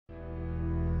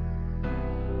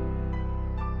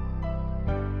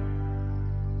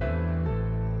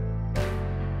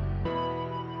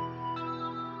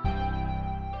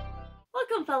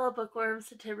Welcome, fellow bookworms,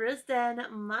 to TBR's Den.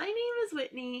 My name is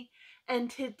Whitney, and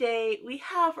today we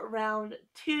have round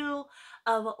 2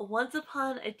 of Once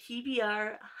Upon a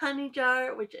TBR Hunny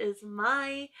Jar, which is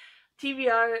my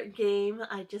TBR game.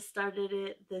 I just started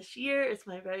it this year. It's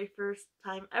my very first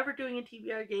time ever doing a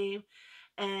TBR game,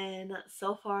 and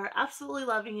so far absolutely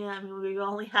loving it. I mean, we've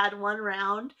only had one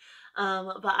round,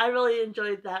 but I really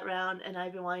enjoyed that round, and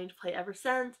I've been wanting to play ever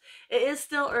since. It is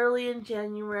still early in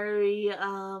January.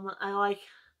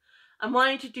 I'm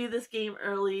wanting to do this game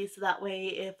early so that way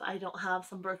if I don't have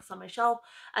some books on my shelf,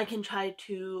 I can try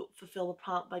to fulfill the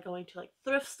prompt by going to like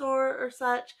thrift store or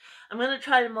such. I'm going to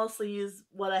try to mostly use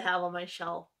what I have on my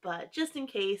shelf, but just in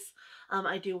case,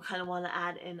 I do kind of want to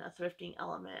add in a thrifting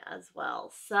element as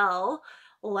well. So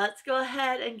let's go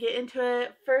ahead and get into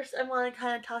it. First, I want to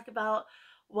kind of talk about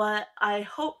what I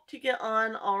hope to get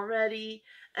on already,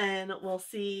 and we'll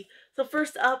see. So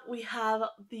first up, we have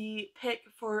the pick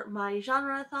for my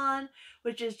genre-a-thon,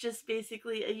 which is just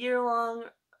basically a year-long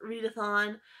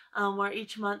readathon, where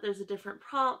each month there's a different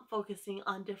prompt focusing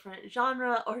on different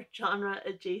genre or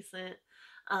genre-adjacent,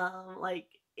 like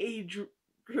age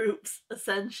groups,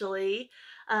 essentially.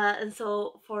 And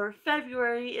so for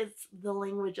February, it's The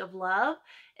Language of Love,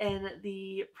 and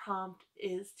the prompt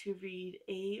is to read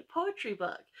a poetry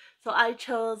book. So I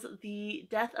chose The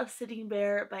Death of Sitting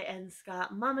Bear by N.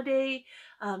 Scott Momaday,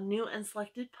 new and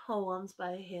selected poems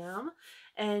by him.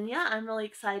 And yeah, I'm really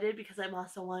excited because I'm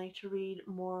also wanting to read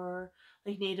more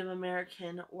like Native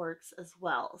American works as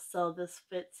well. So this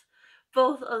fits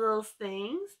both of those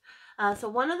things. So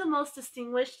one of the most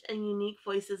distinguished and unique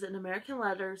voices in American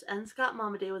letters, N. Scott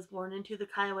Momaday was born into the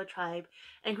Kiowa tribe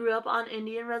and grew up on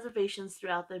Indian reservations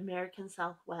throughout the American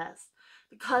Southwest.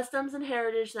 The customs and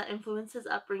heritage that influence his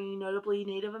upbringing, notably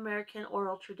Native American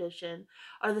oral tradition,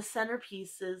 are the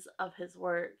centerpieces of his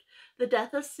work. The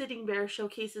Death of Sitting Bear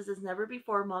showcases as never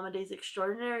before Momaday's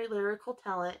extraordinary lyrical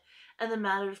talent and the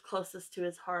matters closest to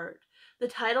his heart. The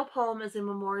title poem is a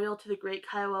memorial to the great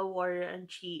Kiowa warrior and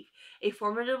chief, a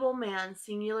formidable man,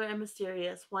 singular and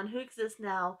mysterious, one who exists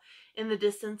now in the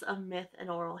distance of myth and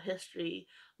oral history.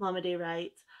 Momaday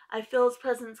writes, I feel his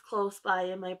presence close by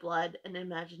in my blood and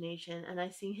imagination, and I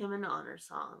sing him an honor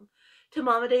song. To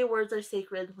Momaday, words are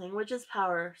sacred, language is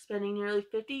power. Spending nearly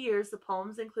 50 years, the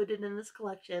poems included in this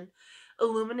collection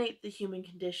illuminate the human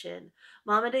condition.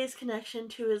 Momaday's connection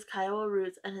to his Kiowa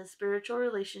roots and his spiritual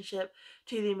relationship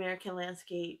to the American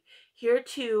landscape. Here,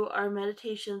 too, are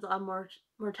meditations on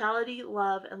mortality,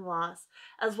 love, and loss,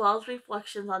 as well as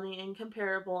reflections on the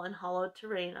incomparable and hollowed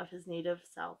terrain of his native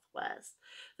Southwest.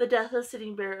 The Death of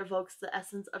Sitting Bear evokes the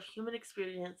essence of human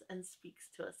experience and speaks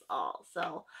to us all.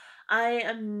 So, I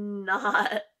am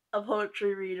not a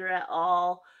poetry reader at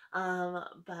all,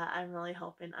 but I'm really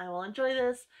hoping I will enjoy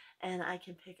this and I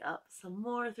can pick up some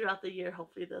more throughout the year.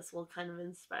 Hopefully this will kind of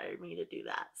inspire me to do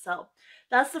that. So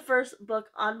that's the first book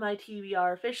on my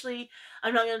TBR officially.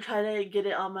 I'm not going to try to get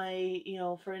it on my,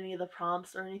 for any of the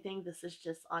prompts or anything. This is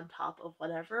just on top of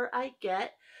whatever I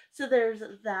get. So there's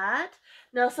that.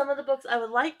 Now, some of the books I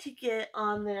would like to get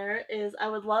on there is I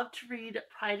would love to read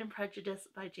Pride and Prejudice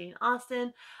by Jane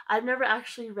Austen. I've never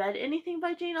actually read anything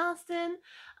by Jane Austen,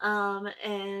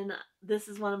 and this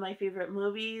is one of my favorite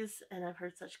movies, and I've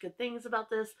heard such good things about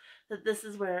this that this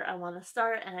is where I want to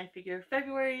start, and I figure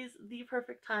February is the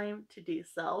perfect time to do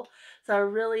so. So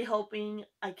I'm really hoping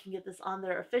I can get this on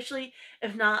there officially.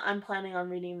 If not, I'm planning on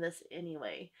reading this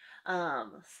anyway.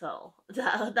 So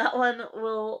that one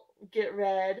will get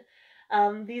read.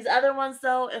 These other ones,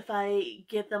 though, if I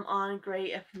get them on,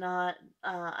 great. If not,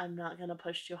 I'm not going to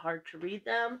push too hard to read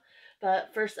them.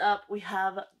 But first up, we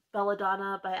have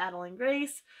Belladonna by Adeline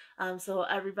Grace. So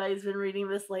everybody's been reading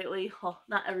this lately. Well,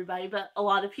 not everybody, but a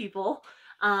lot of people.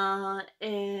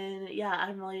 And yeah,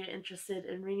 I'm really interested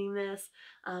in reading this.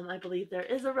 I believe there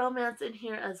is a romance in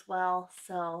here as well,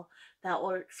 so that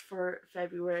works for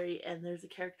February. And there's a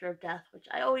character of death, which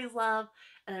I always love,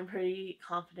 and I'm pretty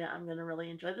confident I'm going to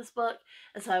really enjoy this book,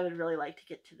 and so I would really like to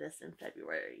get to this in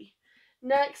February.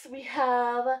 Next, we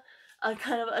have a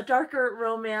kind of a darker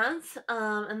romance,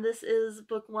 and this is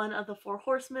book 1 of the Four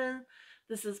Horsemen.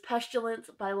 This is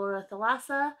Pestilence by Laura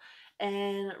Thalassa,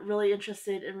 and really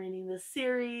interested in reading this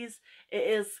series. It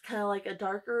is kind of like a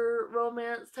darker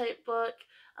romance type book,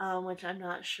 which I'm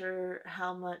not sure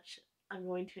how much I'm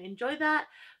going to enjoy that,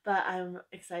 but I'm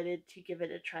excited to give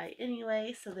it a try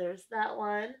anyway. So there's that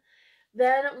one.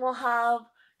 Then we'll have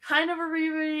kind of a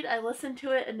reread. I listened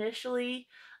to it initially,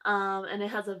 and it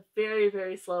has a very,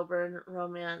 very slow burn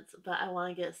romance, but I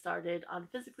want to get started on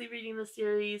physically reading the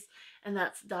series, and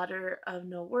that's Daughter of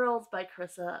No Worlds by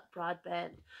Carissa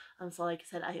Broadbent. So like I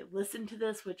said, I listened to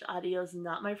this, which audio is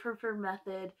not my preferred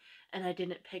method, and I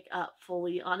didn't pick up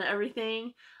fully on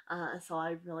everything, so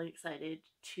I'm really excited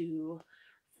to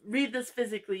read this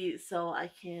physically so I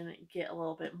can get a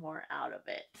little bit more out of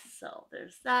it. So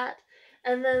there's that.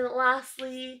 And then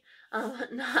lastly,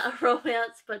 not a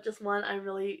romance, but just one I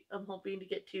really am hoping to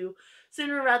get to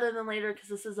sooner rather than later, because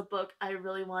this is a book I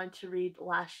really wanted to read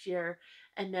last year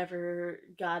and never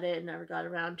got it, never got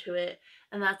around to it.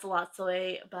 And that's Lots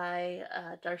Away by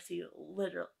Darcy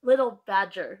Little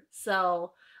Badger.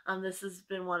 So this has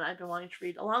been one I've been wanting to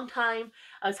read a long time.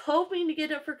 I was hoping to get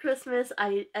it for Christmas.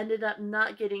 I ended up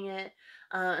not getting it.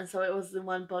 And so it was the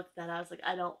one book that I was like,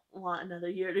 I don't want another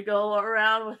year to go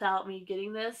around without me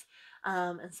getting this.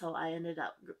 And so I ended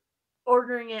up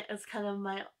ordering it as kind of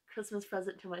my Christmas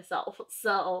present to myself.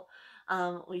 So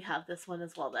we have this one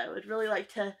as well that I would really like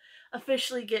to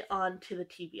officially get on to the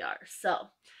TBR. So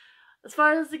as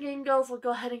far as the game goes, we'll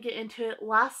go ahead and get into it.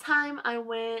 Last time I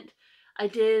went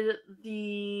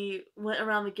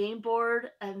around the game board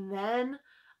and then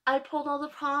I pulled all the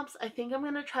prompts. I think I'm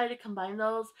going to try to combine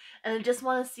those, and I just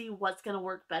want to see what's going to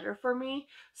work better for me.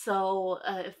 So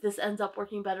if this ends up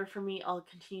working better for me, I'll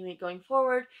continue it going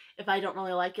forward. If I don't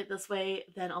really like it this way,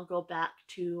 then I'll go back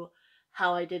to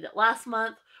how I did it last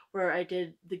month, where I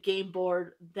did the game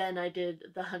board, then I did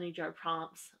the honey jar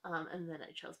prompts, and then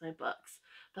I chose my books.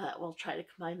 But we'll try to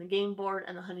combine the game board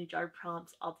and the honey jar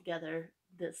prompts all together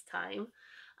this time.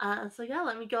 So yeah,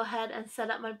 let me go ahead and set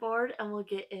up my board and we'll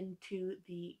get into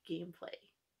the gameplay.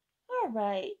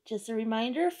 Alright, just a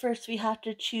reminder, first we have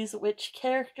to choose which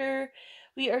character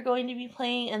we are going to be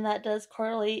playing, and that does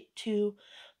correlate to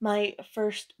my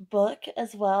first book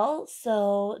as well.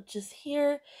 So just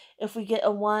here, if we get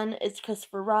a 1, it's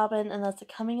Christopher Robin, and that's a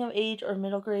coming of age or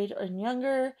middle grade or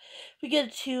younger. If we get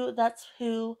a 2, that's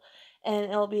Pooh, and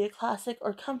it'll be a classic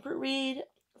or comfort read.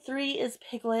 3 is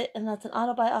Piglet, and that's an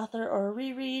auto-buy author or a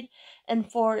reread.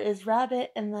 And 4 is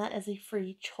Rabbit, and that is a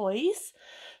free choice.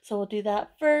 So we'll do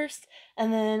that first.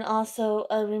 And then also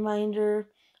a reminder,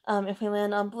 if we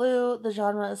land on blue, the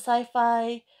genre is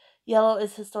sci-fi, yellow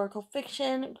is historical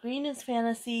fiction, green is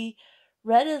fantasy,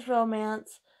 red is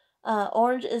romance,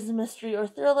 orange is mystery or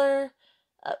thriller,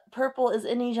 purple is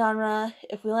any genre.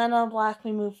 If we land on black,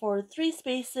 we move forward 3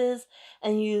 spaces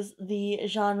and use the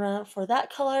genre for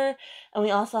that color. And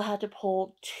we also had to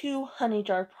pull 2 honey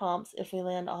jar prompts if we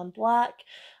land on black.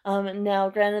 Now,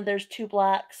 granted, there's 2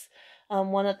 blacks.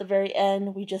 One at the very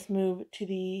end, we just move to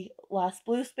the last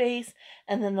blue space,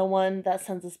 and then the one that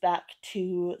sends us back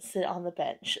to sit on the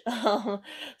bench.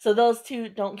 So those 2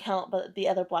 don't count, but the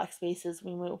other black spaces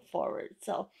we move forward.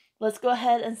 So let's go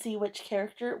ahead and see which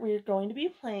character we're going to be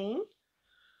playing.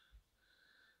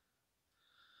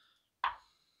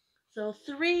 So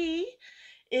 3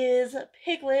 is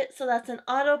Piglet, so that's an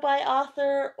auto-buy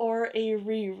author or a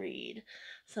reread.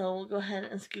 So we'll go ahead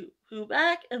and scoot Pooh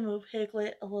back and move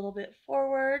Piglet a little bit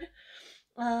forward.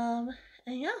 And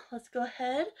yeah, let's go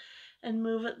ahead and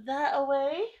move that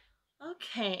away.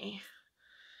 Okay,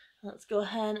 let's go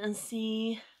ahead and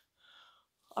see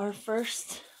our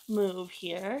first move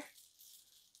here.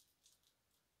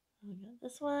 We got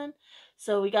this one.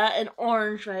 So we got an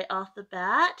orange right off the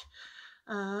bat.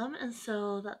 And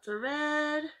so that's a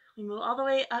red. We move all the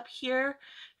way up here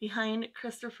behind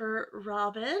Christopher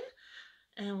Robin.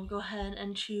 And we'll go ahead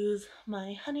and choose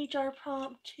my honey jar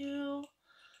prompt too.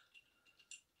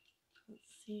 Let's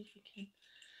see if we can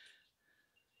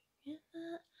get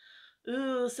that.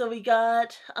 Ooh, so we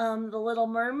got the Little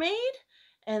Mermaid.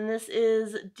 And this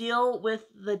is Deal with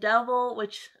the Devil,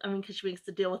 which, I mean, because she makes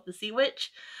the deal with the Sea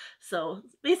Witch. So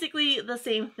basically the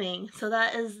same thing. So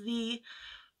that is the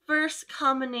first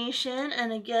combination.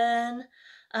 And again,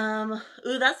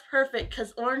 ooh, that's perfect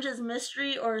because orange is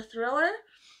mystery or thriller,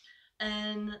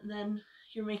 and then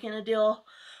you're making a deal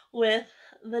with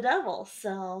the devil.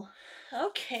 So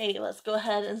okay, let's go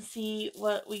ahead and see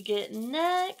what we get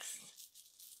next.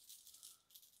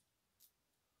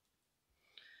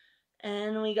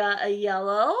 And we got a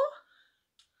yellow,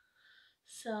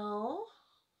 so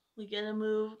we get to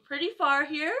move pretty far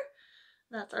here.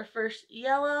 That's our first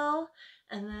yellow.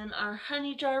 And then our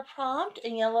honey jar prompt,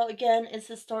 and yellow again is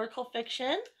historical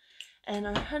fiction. And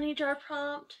our honey jar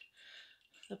prompt,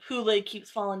 the Pooh lid keeps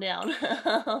falling down.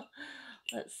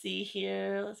 Let's see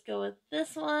here. Let's go with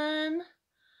this one.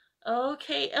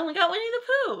 Okay, and we got Winnie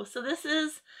the Pooh. So this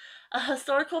is a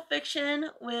historical fiction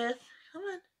with, come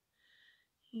on,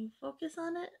 can you focus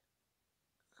on it?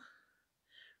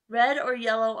 red or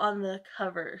yellow on the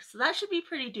cover. So that should be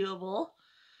pretty doable.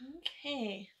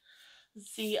 Okay,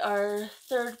 let's see our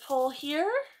third pull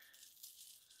here.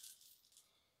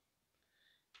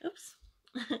 Oops.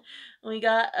 We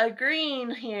got a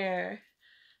green here.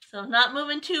 So not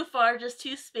moving too far, just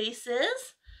 2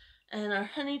 spaces. And our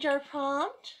honey jar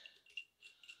prompt.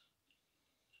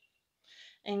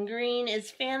 And green is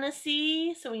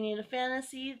fantasy, so we need a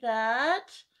fantasy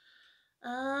that,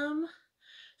 so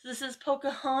this is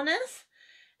Pocahontas,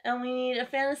 and we need a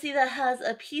fantasy that has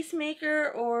a peacemaker,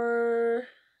 or,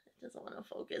 it doesn't want to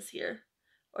focus here,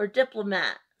 or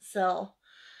diplomat, so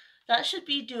that should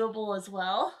be doable as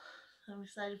well. I'm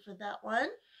excited for that one.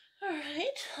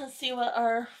 Alright, let's see what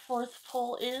our fourth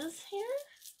pull is here.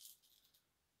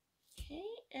 Okay,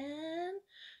 and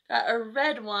got a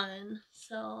red one,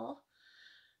 so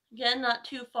again, not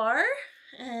too far.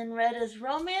 And red is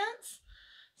romance.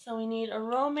 So we need a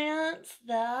romance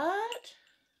that...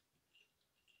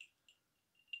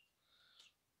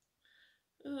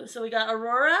 Ooh, so we got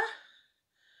Aurora.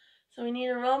 So we need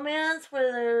a romance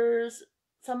where there's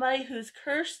somebody who's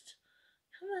cursed.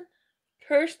 Come on.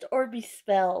 Cursed or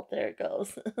bespelled. There it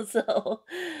goes. So,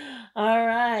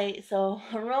 alright. So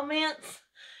a romance.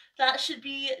 That should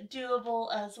be doable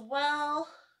as well.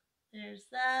 There's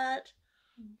that.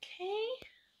 Okay.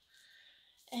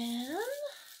 And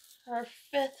our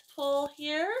fifth pull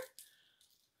here.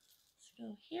 Let's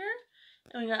go here.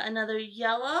 And we got another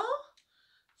yellow.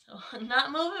 So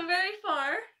not moving very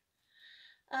far.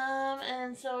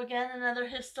 And so again, another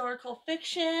historical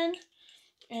fiction.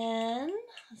 And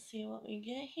let's see what we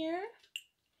get here.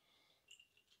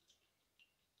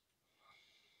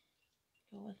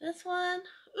 Go with this one.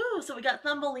 Ooh, so we got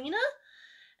Thumbelina.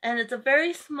 And it's a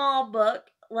very small book,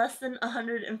 less than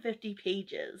 150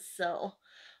 pages. So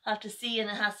I'll have to see, and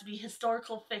it has to be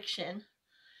historical fiction.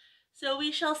 So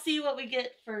we shall see what we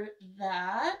get for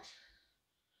that.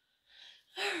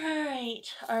 Alright,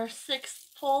 our sixth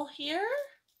pull here.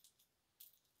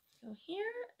 Go here,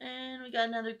 and we got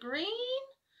another green.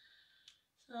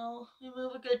 So we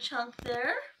move a good chunk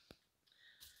there.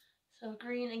 So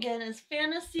green again is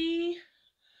fantasy.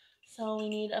 So we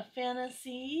need a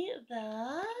fantasy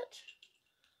that...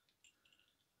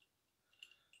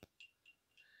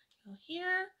 Go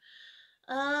here.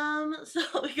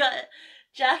 So we got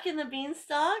Jack and the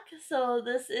Beanstalk. So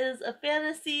this is a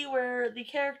fantasy where the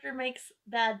character makes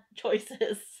bad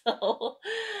choices. So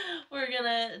we're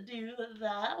gonna do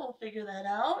that. We'll figure that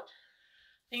out.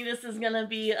 I think this is gonna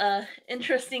be an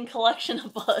interesting collection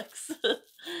of books.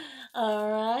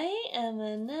 Alright, and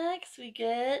then next we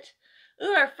get,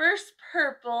 ooh, our first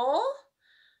purple.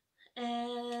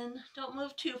 And don't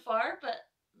move too far, but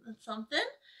that's something.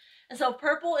 And so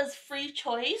purple is free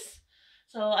choice.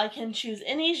 So I can choose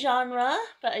any genre,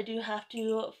 but I do have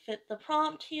to fit the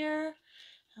prompt here.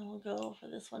 And we'll go for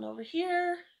this one over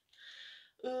here.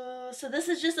 So this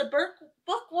is just a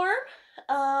bookworm.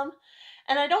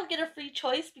 And I don't get a free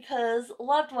choice because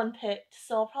loved one picked.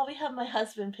 So I'll probably have my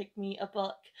husband pick me a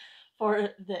book for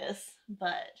this.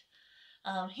 But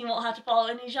he won't have to follow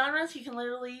any genres. He can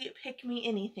literally pick me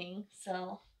anything.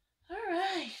 So,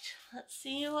 alright. Let's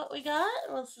see what we got.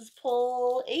 This is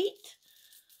pull 8.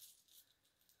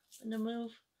 To move.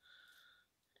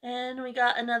 And we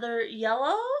got another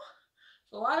yellow.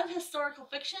 So a lot of historical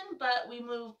fiction, but we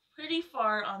move pretty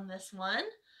far on this one.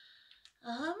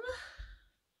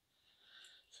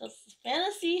 So it's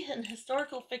fantasy and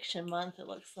historical fiction month, it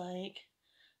looks like.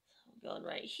 So I'm going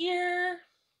right here.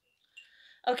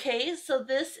 Okay, so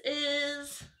this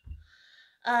is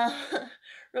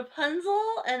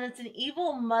Rapunzel, and it's an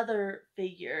evil mother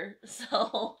figure.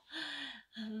 So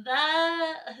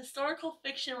that historical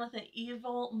fiction with an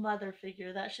evil mother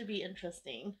figure, that should be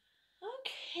interesting.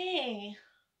 Okay,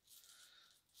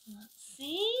 let's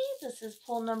see. This is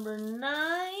pull number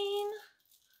 9,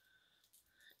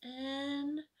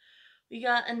 and we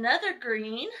got another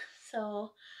green,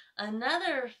 so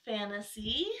another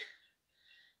fantasy,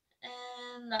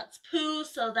 and that's Pooh,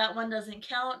 so that one doesn't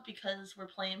count because we're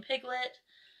playing Piglet.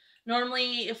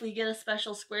 Normally, if we get a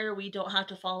special square, we don't have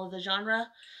to follow the genre,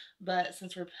 but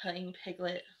since we're playing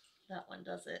Piglet, that one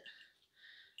doesn't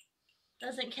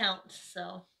count,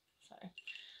 so sorry.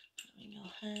 Let me go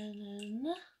ahead and...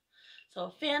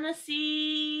 So,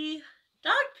 fantasy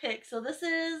dog pick. So this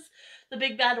is the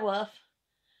Big Bad Wolf.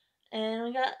 And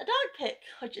we got a dog pick,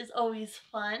 which is always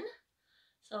fun.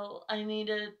 So I need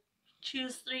to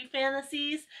choose 3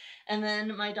 fantasies, and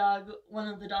then my dog, one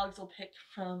of the dogs will pick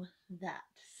from that.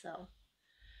 So,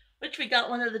 which we got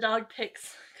one of the dog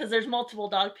picks, because there's multiple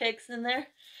dog picks in there,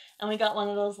 and we got one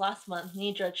of those last month.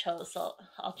 Nidra chose, so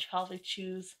I'll probably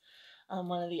choose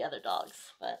one of the other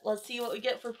dogs. But let's see what we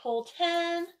get for poll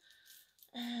 10.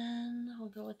 And we'll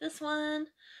go with this one.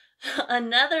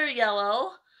 Another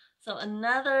yellow. So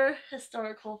another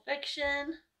historical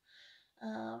fiction.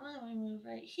 We move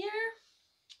right here.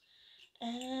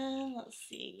 And let's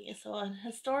see. So a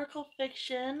historical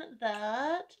fiction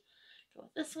that, go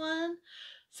with this one.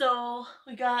 So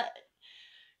we got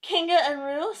Kinga and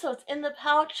Roo. So it's in the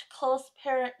pouch, close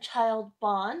parent-child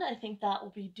bond. I think that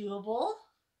will be doable.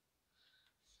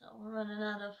 So we're running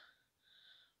out of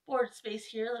board space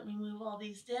here. Let me move all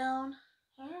these down.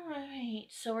 All right,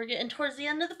 so we're getting towards the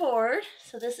end of the board.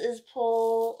 So this is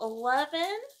poll 11.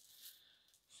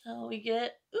 So we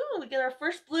get our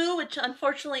first blue, which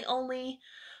unfortunately only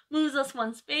moves us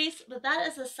one space, but that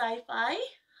is a sci-fi.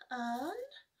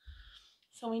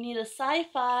 So we need a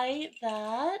sci-fi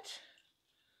that,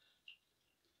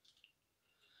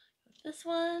 this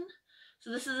one.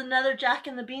 So this is another Jack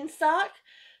and the Beanstalk.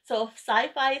 So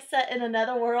sci-fi set in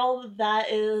another world,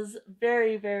 that is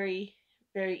very, very,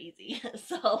 very easy.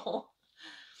 So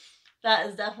that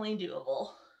is definitely doable.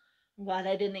 I'm glad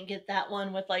I didn't get that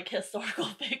one with like historical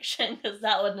fiction, because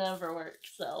that would never work.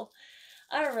 So,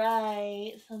 all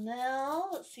right. So now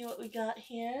let's see what we got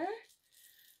here.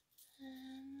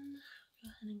 And go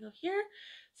ahead and go here.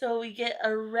 So we get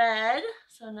a red,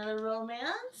 so another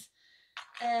romance.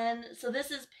 And so this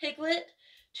is Piglet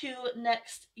to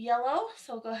next yellow.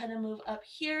 So go ahead and move up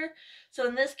here. So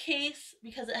in this case,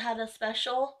 because it had a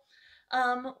special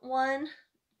one,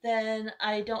 then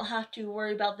I don't have to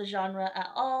worry about the genre at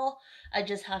all. I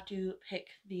just have to pick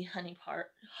the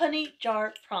Hunny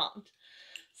Jar prompt.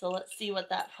 So let's see what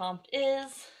that prompt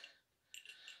is.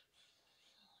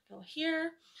 I'll go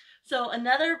here. So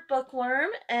another bookworm,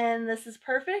 and this is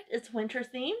perfect. It's winter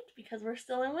themed because we're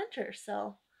still in winter.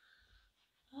 So,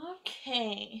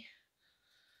 okay.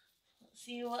 Let's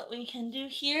see what we can do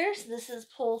here. So this is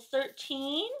poll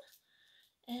 13.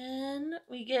 And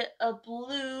we get a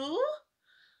blue.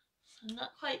 So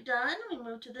not quite done. We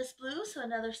move to this blue. So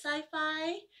another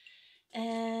sci-fi.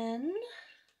 And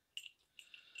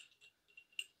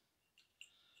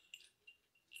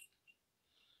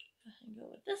go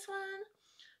with this one.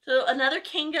 So another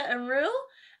Kinga and Roo,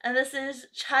 and this is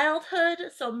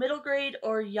childhood, so middle grade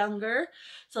or younger.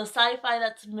 So sci-fi,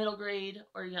 that's middle grade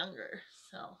or younger.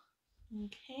 So,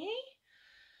 okay.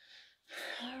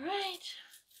 All right.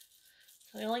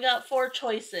 So we only got 4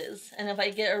 choices, and if I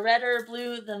get a red or a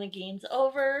blue, then the game's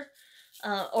over.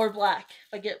 Or black.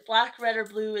 If I get black, red, or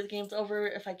blue, the game's over.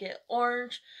 If I get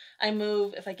orange, I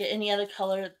move. If I get any other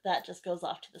color, that just goes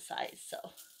off to the side. So,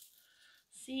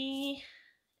 see.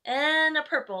 And a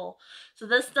purple. So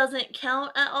this doesn't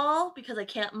count at all because I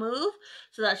can't move.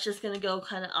 So that's just going to go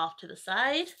kind of off to the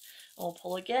side. We'll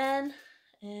pull again.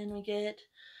 And we get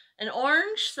an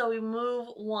orange. So we move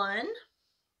 1.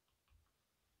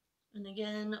 And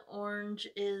again, orange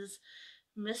is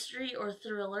mystery or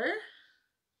thriller.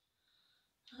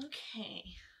 Okay.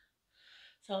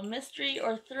 So mystery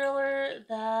or thriller,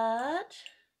 that,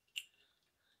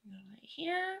 right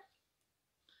here.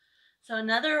 So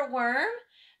another worm.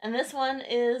 And this one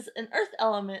is an earth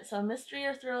element, so a mystery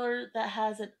or thriller that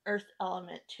has an earth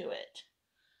element to it.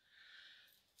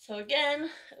 So again,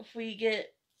 if we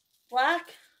get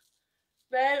black,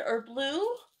 red, or blue,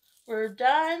 we're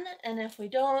done. And if we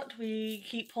don't, we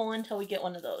keep pulling until we get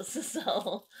one of those. So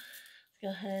let's go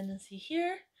ahead and see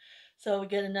here. So we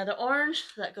get another orange,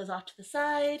 so that goes off to the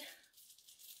side.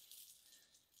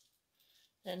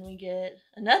 Then we get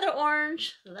another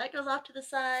orange, so that goes off to the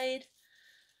side.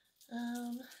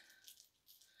 And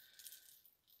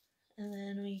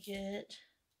then we get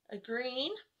a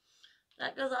green,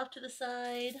 that goes off to the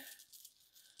side.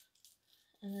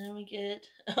 And then we get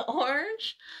an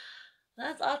orange,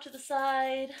 that's off to the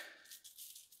side.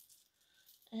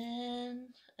 And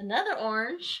another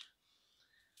orange.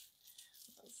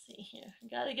 Let's see here.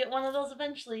 Gotta get one of those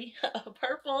eventually. A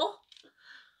purple.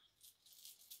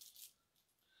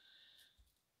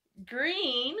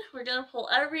 Green. We're gonna pull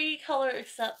every color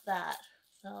except that.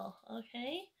 So,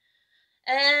 okay.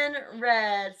 And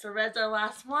red. So red's our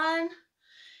last one.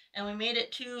 And we made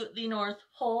it to the North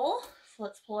Pole. So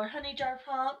let's pull our Hunny Jar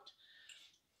prompt.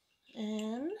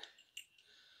 And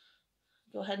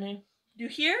go ahead and do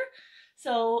here.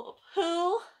 So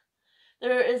Pooh,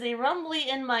 there is a rumbly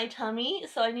in my tummy.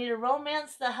 So I need a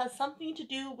romance that has something to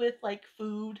do with like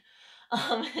food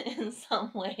in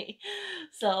some way.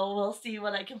 So we'll see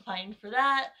what I can find for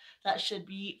that. That should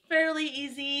be fairly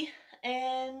easy.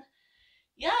 And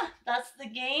yeah, that's the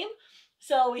game.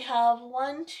 So we have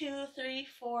 1, 2, 3,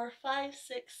 4, 5,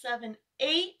 6, 7,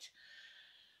 8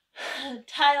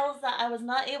 tiles that I was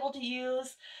not able to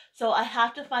use. So I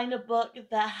have to find a book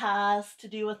that has to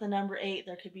do with the number 8.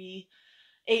 There could be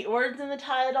 8 words in the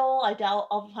title. I doubt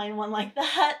I'll find one like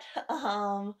that.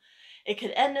 It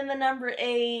could end in the number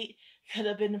 8. Could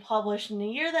have been published in a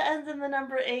year that ends in the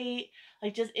number 8.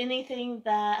 Like just anything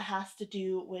that has to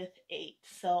do with 8.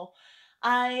 So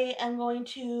I am going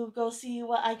to go see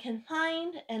what I can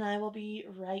find, and I will be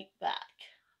right back.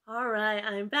 Alright,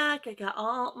 I'm back. I got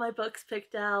all my books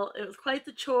picked out. It was quite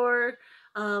the chore.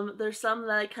 There's some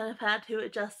that I kind of had to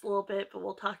adjust a little bit, but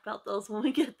we'll talk about those when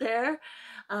we get there.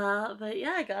 But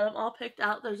yeah, I got them all picked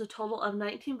out. There's a total of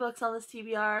 19 books on this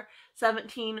TBR,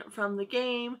 17 from the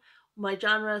game, my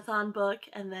genre-a-thon book,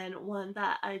 and then one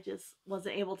that I just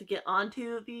wasn't able to get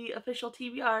onto the official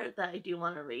TBR that I do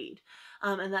want to read.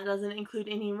 And that doesn't include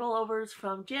any rollovers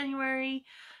from January.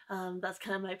 That's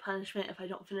kind of my punishment. If I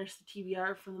don't finish the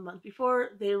TBR from the month before,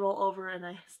 they roll over and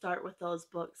I start with those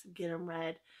books and get them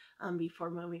read before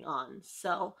moving on.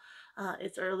 So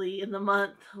it's early in the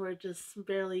month. We're just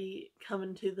barely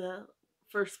coming to the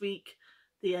first week,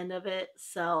 the end of it.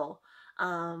 So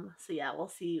yeah, we'll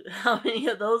see how many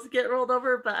of those get rolled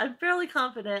over, but I'm fairly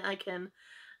confident I can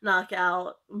knock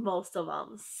out most of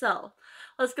them. So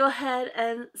let's go ahead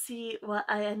and see what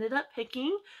I ended up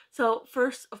picking. So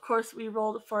first, of course, we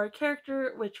rolled for our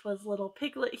character, which was little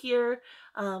Piglet here.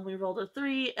 We rolled a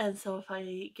 3, and so if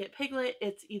I get Piglet,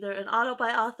 it's either an auto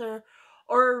by author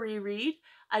or a reread.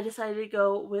 I decided to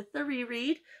go with the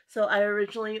reread. So I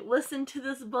originally listened to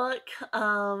this book,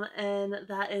 and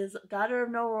that is Daughter of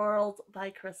No Worlds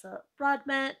by Carissa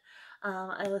Broadbent.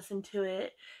 I listened to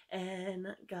it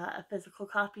and got a physical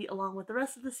copy along with the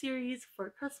rest of the series for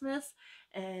Christmas,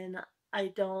 and I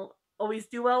don't always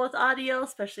do well with audio,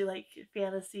 especially like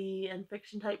fantasy and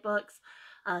fiction type books,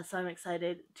 so I'm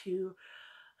excited to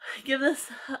give this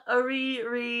a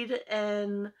reread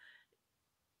and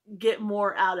get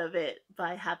more out of it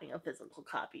by having a physical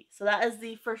copy. So that is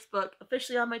the first book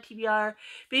officially on my TBR.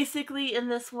 Basically, in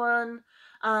this one,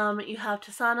 you have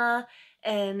Tasana,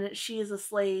 and she is a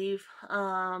slave,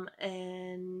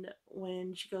 and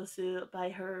when she goes to buy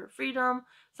her freedom,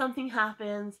 something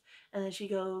happens, and then she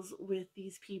goes with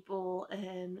these people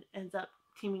and ends up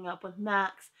teaming up with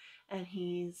Max, and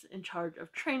he's in charge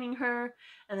of training her,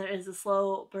 and there is a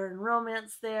slow burn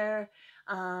romance there.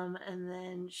 And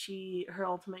then her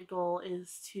ultimate goal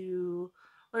is to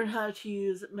learn how to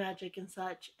use magic and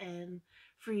such and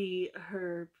free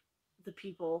the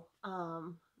people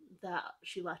that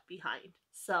she left behind.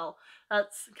 So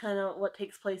that's kind of what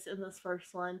takes place in this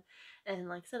first one. And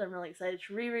like I said, I'm really excited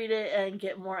to reread it and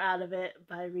get more out of it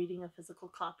by reading a physical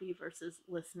copy versus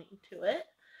listening to it.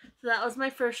 So that was my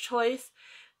first choice.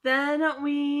 Then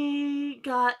we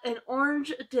got an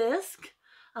orange disc,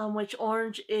 which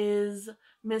orange is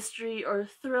mystery or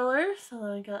thriller. So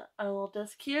I got our little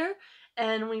disc here,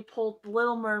 and we pulled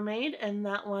Little Mermaid, and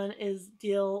that one is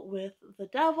deal with the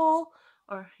devil,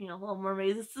 or Little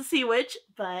Mermaid is the sea witch,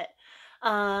 but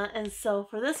and so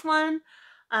for this one,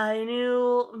 I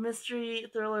knew mystery,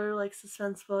 thriller, like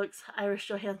suspense books. Iris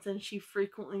Johansen, she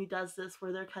frequently does this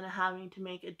where they're kind of having to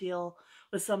make a deal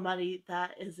with somebody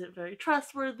that isn't very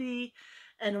trustworthy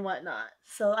and whatnot.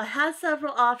 So I had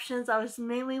several options. I was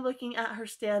mainly looking at her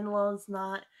standalones,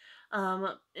 not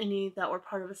any that were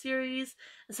part of a series.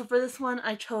 And so for this one,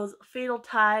 I chose Fatal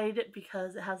Tide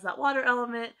because it has that water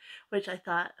element, which I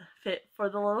thought fit for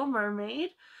the Little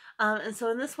Mermaid. And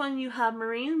so in this one, you have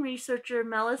marine researcher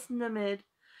Melis Nimid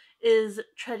is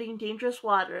treading dangerous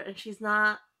water, and she's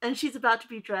about to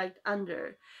be dragged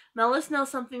under. Melis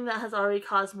knows something that has already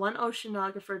caused one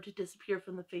oceanographer to disappear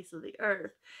from the face of the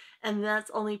earth, and that's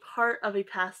only part of a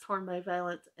past torn by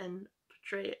violence and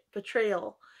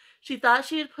betrayal. She thought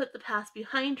she had put the past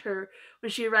behind her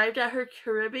when she arrived at her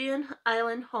Caribbean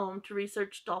island home to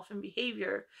research dolphin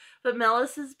behavior, but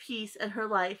Melis's peace and her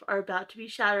life are about to be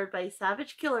shattered by a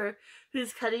savage killer who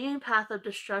is cutting a path of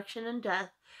destruction and death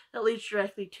that leads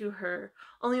directly to her.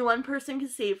 Only one person can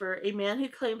save her, a man who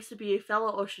claims to be a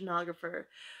fellow oceanographer.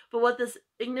 But what this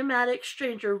enigmatic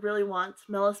stranger really wants,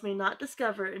 Melis may not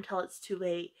discover until it's too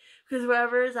late, because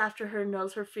whoever is after her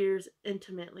knows her fears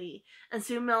intimately, and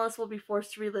soon Melis will be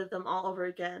forced to relive them all over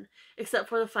again, except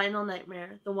for the final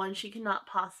nightmare, the one she cannot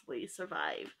possibly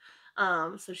survive.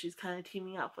 So she's kind of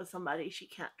teaming up with somebody she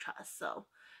can't trust. So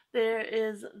there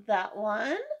is that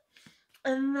one.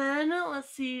 And then,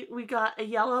 let's see, we got a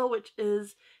yellow, which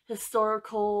is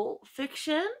historical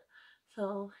fiction.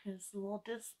 So here's the little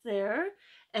disc there.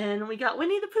 And we got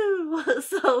Winnie the Pooh.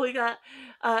 So we got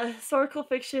historical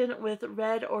fiction with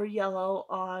red or yellow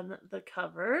on the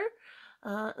cover.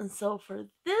 And so for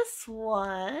this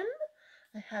one,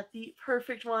 I had the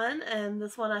perfect one, and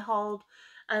this one I hauled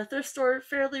at a thrift store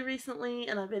fairly recently,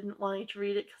 and I've been wanting to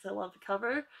read it because I love the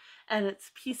cover. And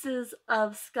it's Pieces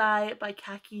of Sky by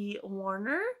Kaki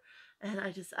Warner. And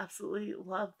I just absolutely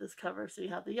love this cover. So you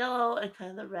have the yellow and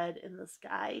kind of the red in the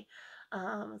sky.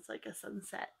 It's like a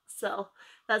sunset. So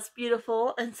that's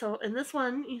beautiful. And so in this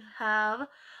one, you have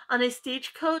on a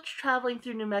stagecoach traveling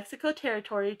through New Mexico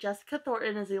territory, Jessica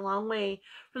Thornton is a long way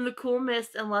from the cool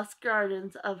mist and lush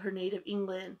gardens of her native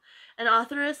England. An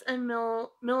authoress and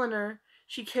milliner,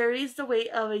 she carries the weight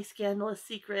of a scandalous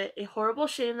secret, a horrible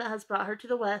shame that has brought her to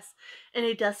the West in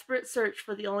a desperate search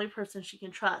for the only person she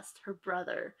can trust, her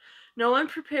brother. No one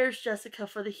prepares Jessica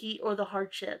for the heat or the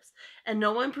hardships, and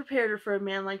no one prepared her for a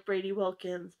man like Brady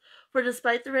Wilkins. For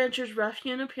despite the rancher's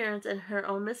rough-hewn appearance and her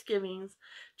own misgivings,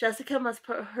 Jessica must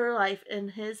put her life in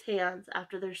his hands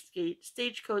after their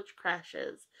stagecoach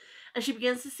crashes. And she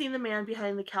begins to see the man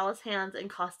behind the callous hands and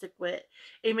caustic wit,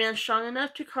 a man strong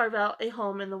enough to carve out a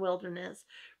home in the wilderness,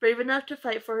 brave enough to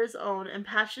fight for his own, and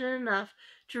passionate enough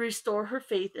to restore her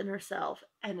faith in herself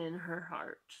and in her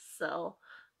heart. So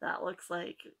that looks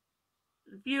like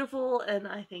beautiful, and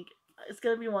I think it's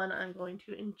going to be one I'm going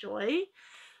to enjoy.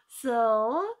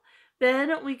 So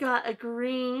then we got a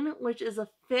green, which is a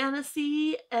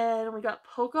fantasy, and we got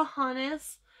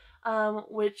Pocahontas,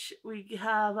 which we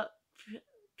have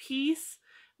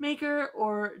Peacemaker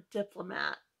or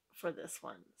Diplomat for this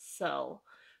one. So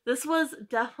this was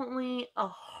definitely a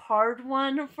hard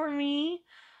one for me.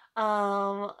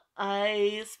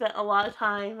 I spent a lot of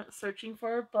time searching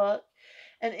for a book,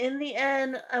 and in the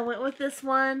end, I went with this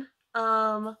one.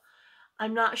 I'm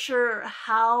not sure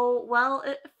how well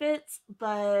it fits,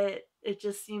 but it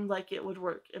just seemed like it would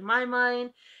work in my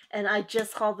mind. And I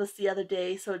just hauled this the other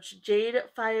day. So it's Jade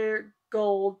Fire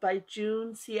Gold by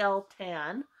June C.L.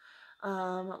 Tan.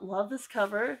 Love this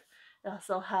cover. It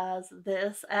also has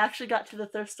this. I actually got to the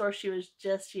thrift store. She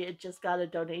had just got a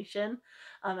donation.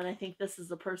 And I think this is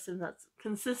the person that's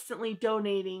consistently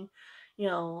donating, you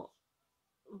know,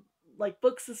 like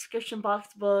book subscription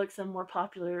box books and more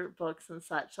popular books and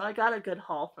such. So I got a good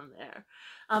haul from there.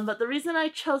 But the reason I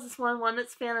chose this one,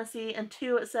 it's fantasy, and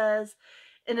two, it says,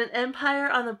 in an empire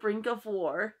on the brink of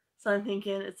war. So I'm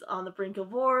thinking it's on the brink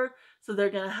of war, so they're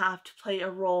going to have to play a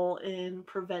role in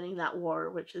preventing that war,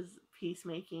 which is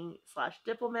peacemaking /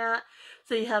 diplomat.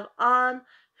 So you have On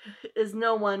is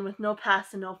no one with no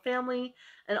past and no family,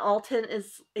 and Alton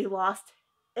is a lost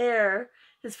heir,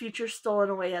 his future stolen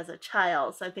away as a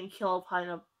child. So I think he'll kind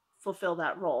of fulfill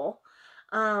that role.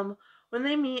 When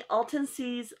they meet, Alton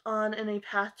sees On in a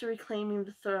path to reclaiming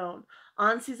the throne.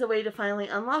 On sees a way to finally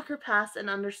unlock her past and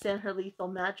understand her lethal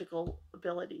magical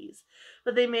abilities.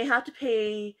 But they may have to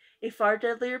pay a far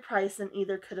deadlier price than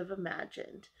either could have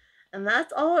imagined. And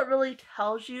that's all it really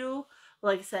tells you.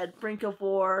 Like I said, brink of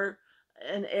war,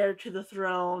 an heir to the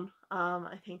throne.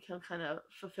 I think he'll kind of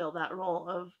fulfill that role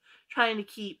of trying to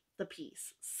keep the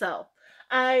peace. So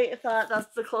I thought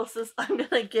that's the closest I'm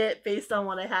gonna get based on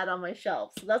what I had on my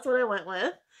shelf. So that's what I went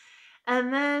with.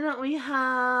 And then we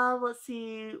have, let's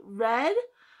see, red.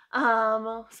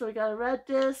 So we got a red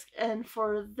disc, and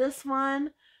for this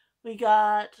one, we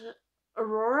got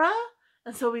Aurora,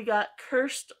 and so we got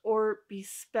Cursed or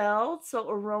Bespelled. So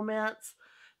a romance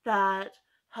that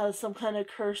has some kind of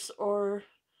curse or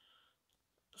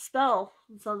spell.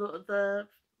 So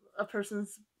a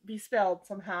person's bespelled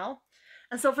somehow.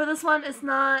 And so for this one, it's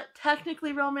not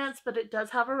technically romance, but it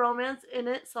does have a romance in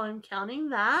it, so I'm counting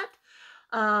that.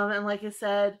 And like I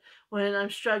said, when I'm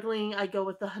struggling, I go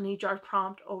with the Hunny Jar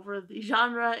prompt over the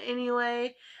genre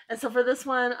anyway. And so for this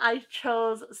one, I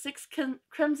chose Six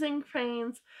Crimson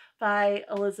Cranes by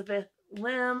Elizabeth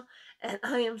Lim, and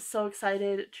I am so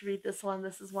excited to read this one.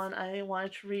 This is one I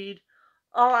wanted to read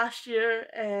all last year,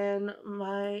 and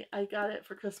I got it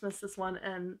for Christmas, this one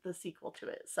and the sequel to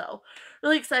it. So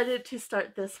really excited to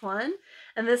start this one.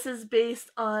 And this is based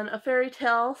on a fairy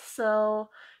tale, so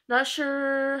not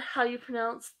sure how you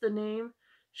pronounce the name.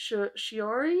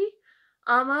 Shiori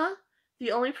Ama,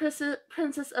 the only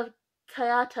princess of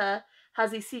Kayata,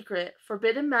 has a secret.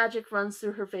 Forbidden magic runs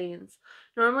through her veins.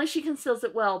 Normally she conceals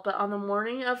it well, but on the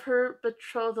morning of her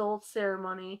betrothal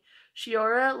ceremony,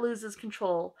 Shiora loses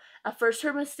control. At first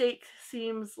her mistake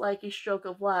seems like a stroke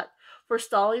of luck,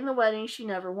 forestalling the wedding she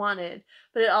never wanted,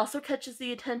 but it also catches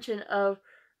the attention of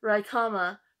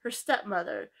Raikama, her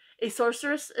stepmother. A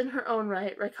sorceress in her own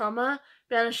right, Raikama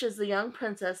banishes the young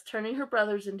princess, turning her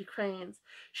brothers into cranes.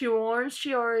 She warns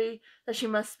Shiori that she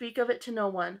must speak of it to no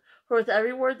one, For with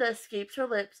every word that escapes her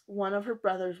lips, one of her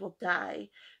brothers will die.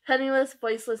 Penniless,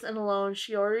 voiceless, and alone,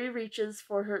 Shiori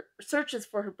searches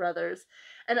for her brothers,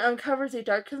 and uncovers a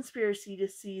dark conspiracy to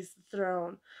seize the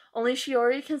throne. Only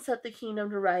Shiori can set the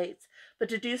kingdom to rights, but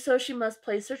to do so she must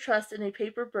place her trust in a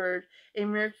paper bird, a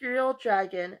mercurial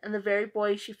dragon, and the very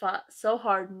boy she fought so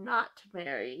hard not to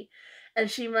marry.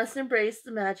 And she must embrace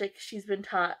the magic she's been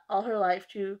taught all her life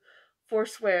to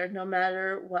forswear, no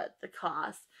matter what the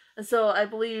cost. And so I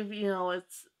believe,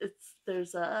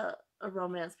 there's a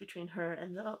romance between her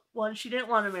and the one she didn't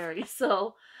want to marry.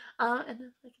 So, and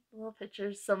then like little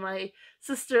pictures. So my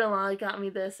sister-in-law got me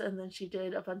this, and then she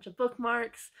did a bunch of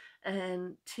bookmarks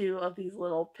and 2 of these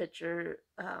little picture,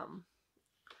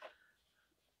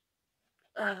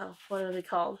 what are they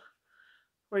called?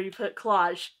 Where you put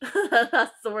collage.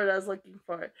 That's the word I was looking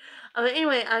for.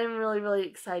 Anyway, I'm really, really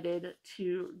excited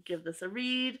to give this a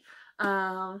read.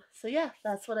 So yeah,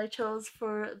 that's what I chose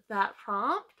for that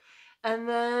prompt. And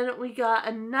then we got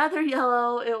another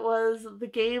yellow. It was the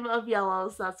game of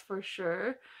yellows, that's for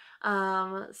sure.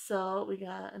 So we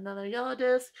got another yellow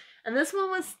disc. And this one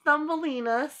was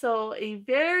Thumbelina, so a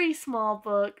very small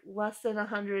book, less than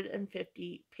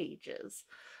 150 pages.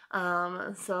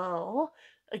 So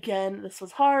again, this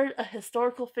was hard, a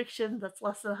historical fiction that's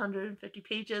less than 150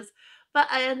 pages, but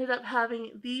I ended up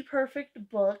having the perfect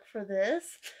book for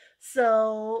this.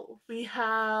 So we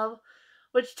have,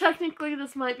 which technically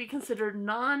this might be considered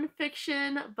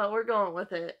non-fiction, but we're going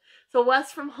with it. So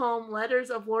West from Home, Letters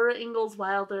of Laura Ingalls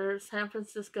Wilder, San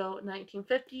Francisco,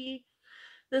 1950.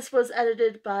 This was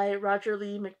edited by Roger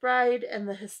Lee MacBride, and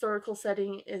the historical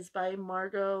setting is by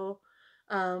Margot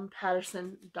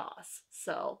Patterson Doss.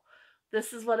 So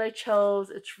this is what I chose.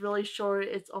 It's really short.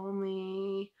 It's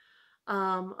only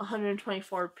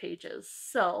 124 pages.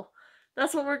 So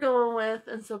that's what we're going with.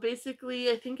 And so basically,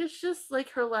 I think it's just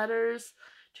like her letters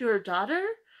to her daughter.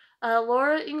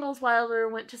 Laura Ingalls Wilder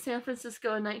went to San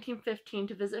Francisco in 1915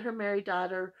 to visit her married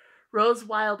daughter, Rose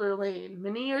Wilder Lane.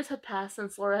 Many years had passed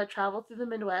since Laura had traveled through the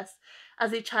Midwest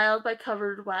as a child by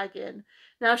covered wagon.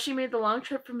 Now she made the long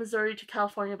trip from Missouri to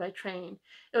California by train.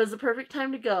 It was the perfect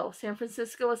time to go. San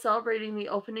Francisco was celebrating the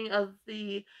opening of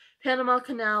the Panama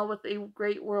Canal with a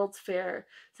great World's Fair.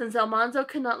 Since Almanzo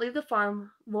could not leave the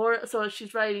farm, Laura, so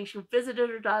she's writing, she visited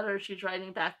her daughter, she's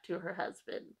writing back to her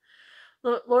husband.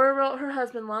 Laura wrote her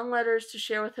husband long letters to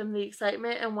share with him the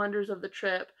excitement and wonders of the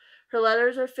trip. Her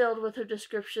letters are filled with her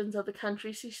descriptions of the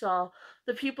country she saw,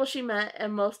 the people she met,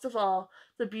 and most of all,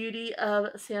 the beauty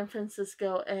of San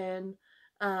Francisco and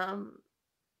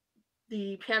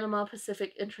the Panama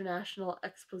Pacific International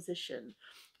Exposition.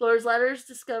 Laura's letters,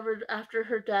 discovered after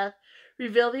her death,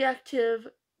 reveal the active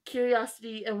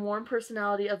curiosity and warm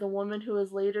personality of the woman who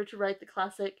was later to write the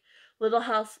classic Little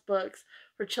House books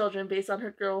for children based on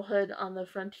her girlhood on the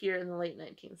frontier in the late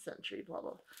 19th century, blah,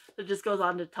 blah. It just goes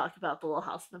on to talk about the Little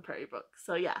House on the Prairie book.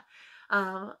 So yeah,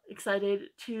 excited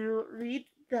to read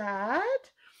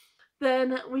that.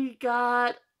 Then we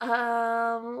got,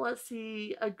 let's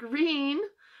see, a green,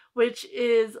 which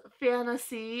is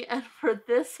fantasy. And for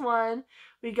this one,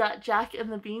 we got Jack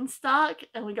and the Beanstalk,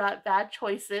 and we got Bad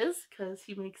Choices, because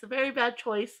he makes a very bad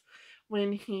choice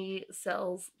when he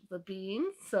sells the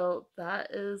beans. So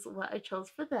that is what I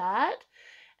chose for that.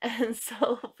 And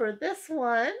so for this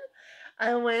one,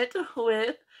 I went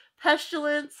with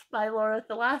Pestilence by Laura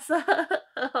Thalassa.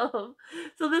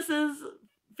 So this is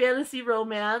fantasy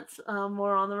romance,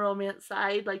 more on the romance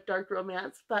side, like dark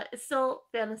romance, but it's still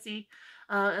fantasy.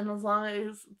 And as long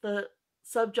as the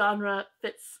subgenre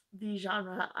fits the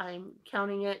genre, I'm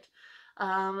counting it.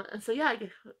 And so yeah,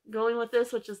 going with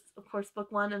this, which is of course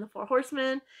book 1 in the Four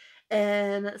Horsemen.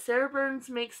 And Sarah Burns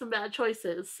makes some bad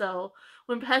choices. So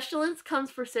when Pestilence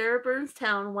comes for Sarah Burns'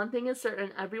 town, one thing is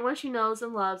certain: everyone she knows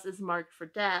and loves is marked for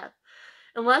death.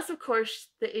 Unless, of course,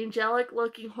 the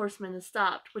angelic-looking horseman is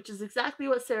stopped, which is exactly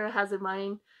what Sarah has in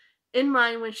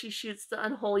mind when she shoots the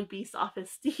unholy beast off his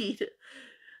steed.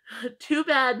 Too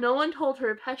bad no one told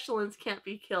her Pestilence can't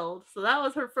be killed. So that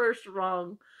was her first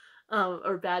wrong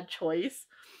or bad choice.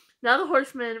 Now the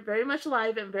horseman, very much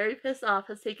alive and very pissed off,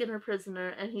 has taken her prisoner,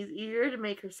 and he's eager to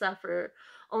make her suffer.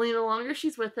 Only the longer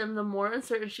she's with him, the more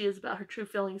uncertain she is about her true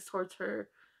feelings towards her.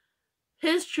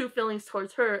 His true feelings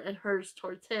towards her and hers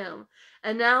towards him.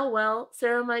 And now, well,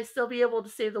 Sarah might still be able to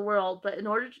save the world, but in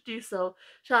order to do so,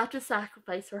 she'll have to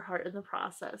sacrifice her heart in the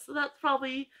process. So that's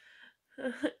probably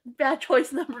bad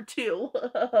choice number 2,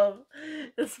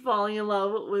 is falling in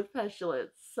love with Pestilence.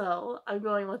 So I'm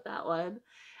going with that one.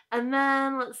 And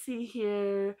then let's see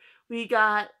here, we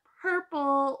got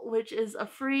Purple, which is a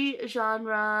free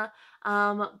genre,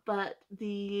 but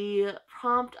the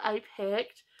prompt I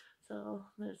picked, So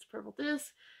there's purple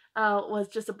disc. Was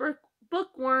just a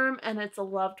bookworm, and it's a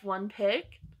loved one pick.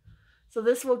 So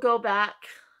this will go back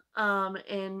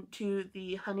into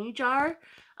the honey jar.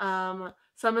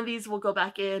 Some of these will go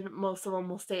back in. Most of them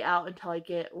will stay out until I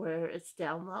get where it's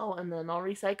down low, and then I'll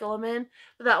recycle them in.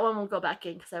 But that one will go back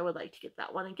in because I would like to get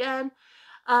that one again.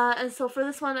 And so for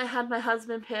this one, I had my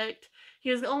husband picked.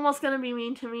 He was almost going to be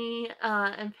mean to me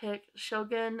and pick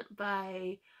Shogun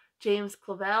by James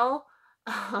Clavell,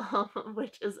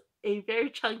 which is a very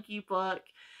chunky book.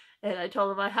 And I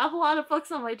told him I have a lot of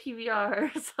books on my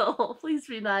TBR, so please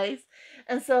be nice.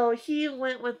 And so he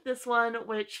went with this one,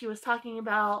 which he was talking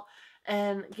about,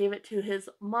 and gave it to his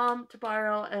mom to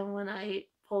borrow. And when I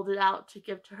pulled it out to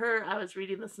give to her, I was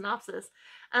reading the synopsis.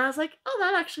 And I was like, oh,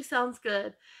 that actually sounds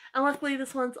good. And luckily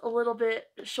this one's a little bit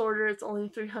shorter. It's only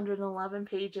 311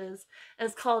 pages. And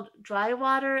it's called Dry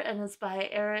Water, and it's by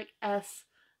Eric S.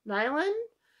 Nyland.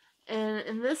 And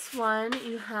in this one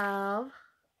you have,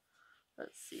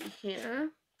 let's see here.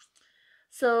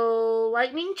 So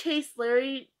lightning chased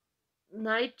Larry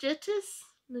Nagitis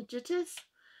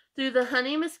through the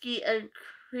honey mesquite and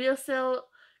creosote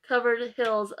covered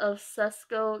hills of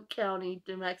Sesco County,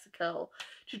 New Mexico,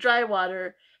 to Dry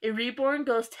Water, a reborn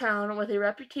ghost town with a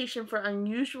reputation for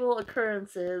unusual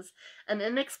occurrences and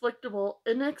inexplicable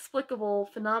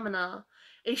phenomena.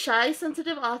 A shy,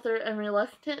 sensitive author and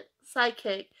reluctant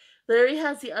sidekick, Larry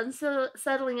has the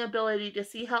unsettling ability to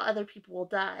see how other people will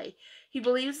die. He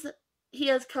believes he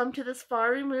has come to this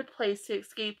far-removed place to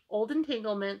escape old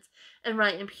entanglements and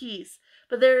write in peace.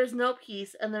 But there is no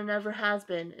peace, and there never has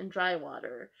been, in Dry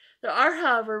Water. There are,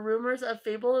 however, rumors of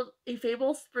a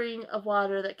fabled spring of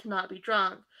water that cannot be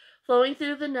drunk, flowing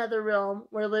through the nether realm,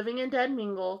 where living and dead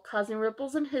mingle, causing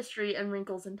ripples in history and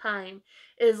wrinkles in time.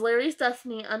 It is Larry's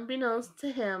destiny, unbeknownst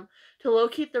to him, to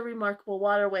locate the remarkable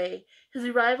waterway. His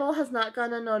arrival has not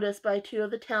gone unnoticed by two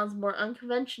of the town's more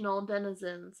unconventional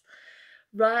denizens.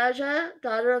 Raja,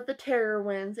 daughter of the Terror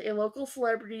Winds, a local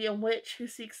celebrity and witch who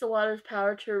seeks the water's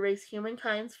power to erase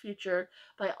humankind's future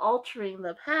by altering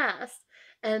the past,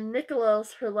 and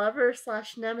Nicholas, her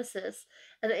lover/nemesis,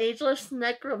 an ageless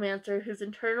necromancer whose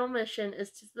internal mission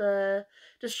is the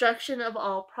destruction of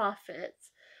all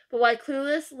prophets. But while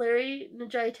clueless, Larry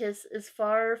Nagitis is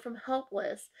far from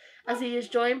helpless, as he is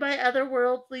joined by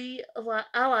otherworldly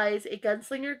allies, a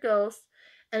gunslinger ghost,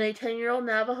 and a 10-year-old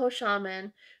Navajo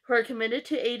shaman, who are committed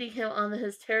to aiding him on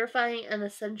his terrifying and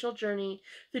essential journey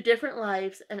through different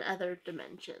lives and other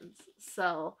dimensions.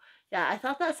 So, yeah, I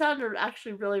thought that sounded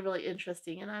actually really, really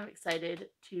interesting, and I'm excited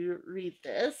to read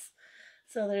this.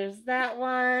 So there's that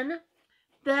one.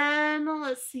 Then,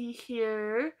 let's see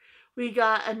here. We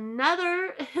got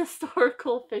another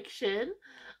historical fiction.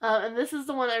 And this is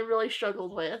the one I really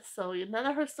struggled with. So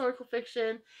another historical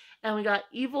fiction. And we got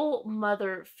Evil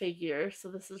Mother Figure. So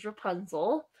this is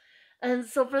Rapunzel. And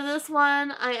so for this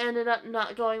one, I ended up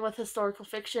not going with historical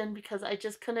fiction because I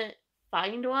just couldn't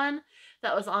find one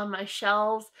that was on my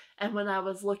shelves. And when I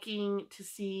was looking to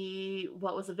see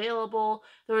what was available,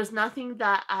 there was nothing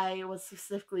that I was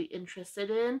specifically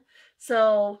interested in.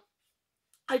 So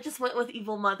I just went with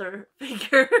Evil Mother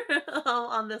Figure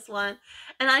on this one.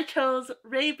 And I chose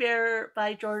Ray Bearer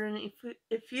by Jordan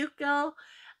Ifuko.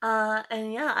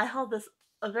 And yeah, I held this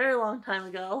a very long time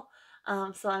ago.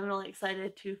 So I'm really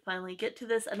excited to finally get to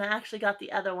this. And I actually got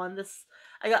the other one.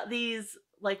 I got these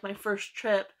like my first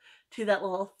trip to that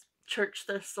little church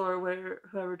thrift store where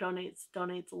whoever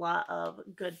donates a lot of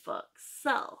good books.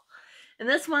 So in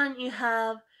this one you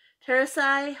have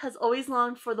Carissa has always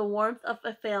longed for the warmth of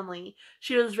a family.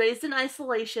 She was raised in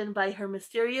isolation by her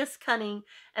mysterious, cunning,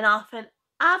 and often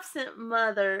absent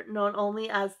mother, known only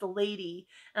as the Lady.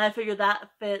 And I figure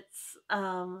that fits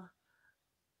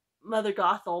Mother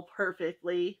Gothel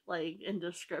perfectly, like, in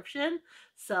description.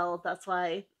 So that's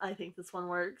why I think this one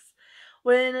works.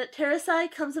 When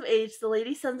Terasai comes of age, the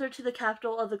Lady sends her to the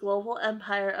capital of the global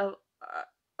empire of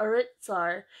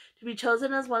Aritzar to be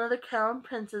chosen as one of the Crown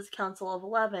Prince's Council of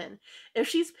 11. If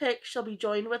she's picked, she'll be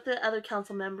joined with the other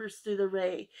council members through the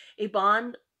Ray, a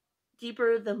bond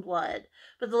deeper than blood.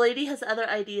 But the Lady has other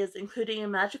ideas, including a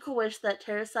magical wish that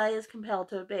Terasai is compelled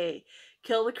to obey.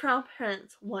 Kill the Crown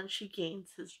Prince once she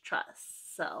gains his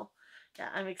trust. So, yeah,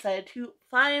 I'm excited to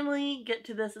finally get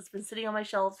to this. It's been sitting on my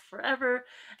shelves forever,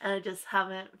 and I just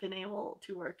haven't been able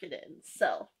to work it in.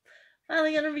 So,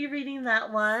 finally going to be reading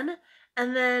that one.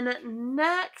 And then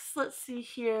next, let's see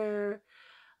here.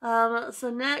 So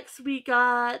next we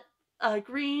got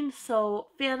green, so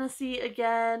fantasy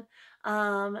again.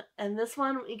 And this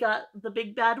one we got The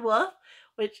Big Bad Wolf,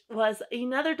 which was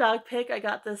another dog pick. I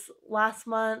got this last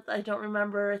month. I don't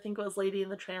remember. I think it was Lady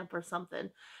and the Tramp or something.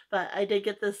 But I did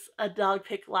get this a dog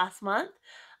pick last month,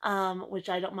 which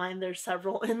I don't mind. There's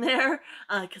several in there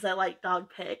because I like dog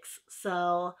picks.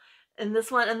 So, and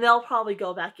this one, and they'll probably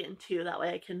go back in too. That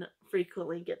way I can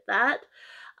frequently get that.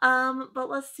 But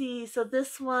let's see. So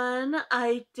this one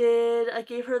I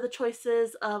gave her the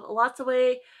choices of Lots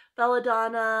Away,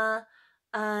 Belladonna,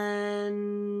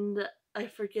 and I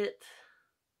forget.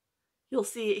 You'll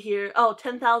see it here. Oh,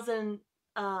 10,000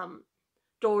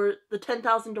 the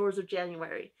 10,000 Doors of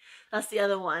January. That's the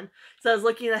other one. So I was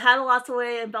looking, I had a Lots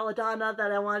Away and Belladonna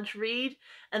that I wanted to read,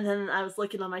 and then I was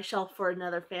looking on my shelf for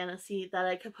another fantasy that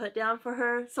I could put down for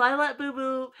her. So I let Boo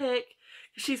Boo pick.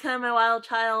 She's kind of my wild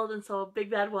child, and so Big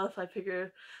Bad Wolf, I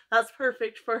figured that's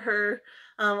perfect for her.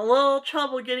 A little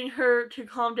trouble getting her to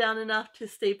calm down enough to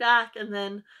stay back, and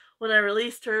then when I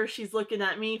released her, she's looking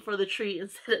at me for the treat and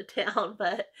set it down,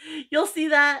 but you'll see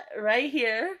that right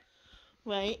here.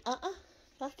 Wait,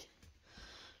 back,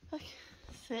 back,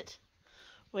 sit,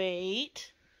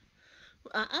 wait,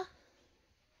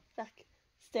 back,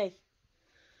 stay,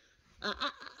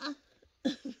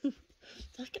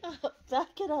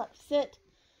 back it up, sit,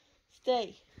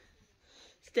 stay,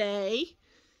 stay,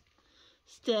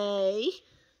 stay,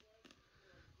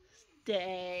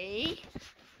 stay,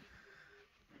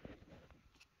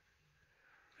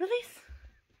 release,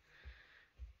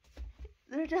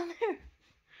 they're down there.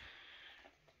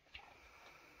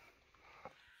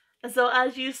 And so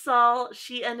as you saw,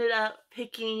 she ended up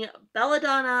picking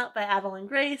Belladonna by Adeline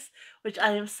Grace, which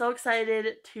I am so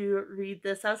excited to read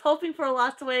this. I was hoping for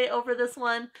Lots Away over this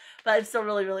one, but I'm still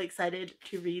really, really excited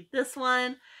to read this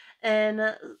one.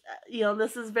 And, you know,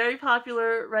 this is very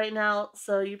popular right now,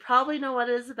 so you probably know what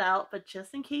it is about, but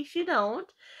just in case you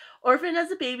don't. Orphaned as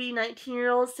a baby,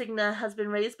 19-year-old Signa has been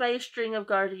raised by a string of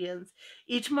guardians,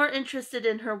 each more interested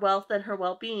in her wealth than her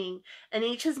well-being, and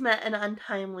each has met an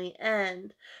untimely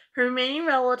end. Her remaining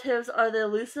relatives are the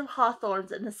elusive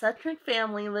Hawthorns, an eccentric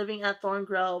family living at Thorn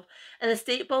Grove, an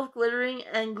estate both glittering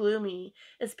and gloomy.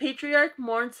 Its patriarch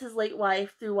mourns his late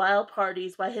wife through wild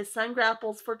parties, while his son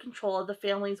grapples for control of the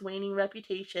family's waning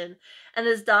reputation, and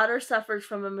his daughter suffers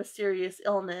from a mysterious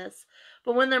illness.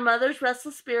 But when their mother's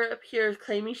restless spirit appears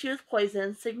claiming she was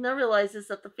poisoned, Signa realizes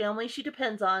that the family she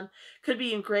depends on could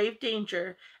be in grave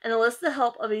danger, and enlists the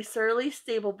help of a surly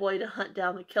stable boy to hunt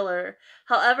down the killer.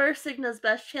 However, Signa's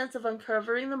best chance of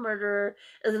uncovering the murderer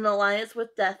is an alliance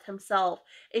with Death himself,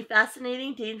 a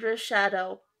fascinating, dangerous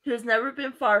shadow who has never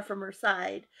been far from her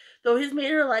side. Though he's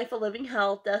made her life a living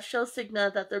hell, Death shows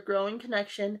Signa that their growing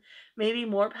connection may be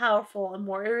more powerful and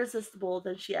more irresistible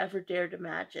than she ever dared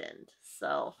imagine.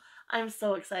 So I'm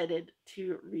so excited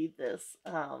to read this.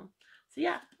 So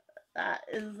yeah, that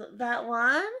is that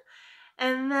one.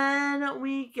 And then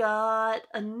we got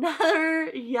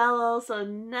another yellow, so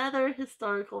another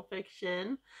historical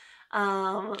fiction.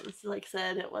 Like I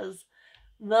said, it was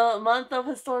the month of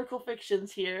historical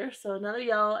fictions here. So another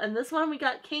yellow. And this one we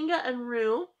got Kinga and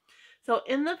Rue. So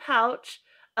In the Pouch,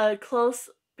 a close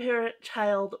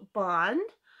parent-child bond.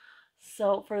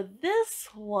 So for this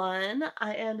one,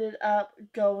 I ended up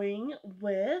going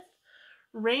with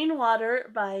Rainwater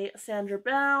by Sandra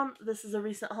Brown. This is a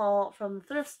recent haul from the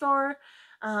thrift store.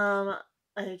 I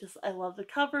love the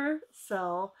cover.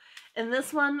 So in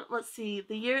this one, let's see,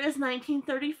 the year is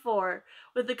 1934.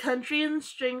 With the country in the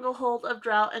stranglehold of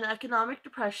drought and economic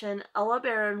depression, Ella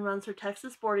Barron runs her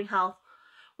Texas boarding house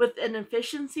with an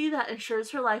efficiency that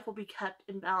ensures her life will be kept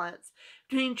in balance.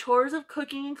 Between chores of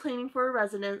cooking and cleaning for her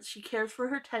residents, she cares for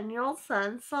her 10-year-old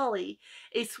son, Solly,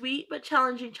 a sweet but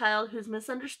challenging child whose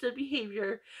misunderstood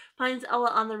behavior finds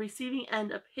Ella on the receiving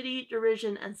end of pity,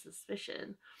 derision, and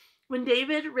suspicion. When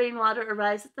David Rainwater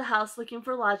arrives at the house looking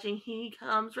for lodging, he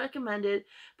comes recommended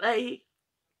by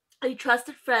a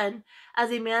trusted friend as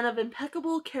a man of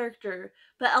impeccable character,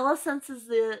 but Ella senses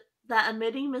that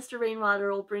admitting Mr.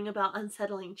 Rainwater will bring about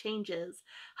unsettling changes.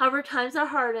 However, times are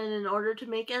hard, and in order to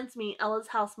make ends meet, Ella's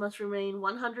house must remain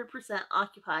 100%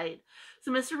 occupied.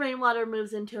 So Mr. Rainwater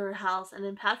moves into her house and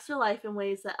impacts her life in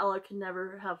ways that Ella could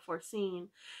never have foreseen.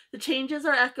 The changes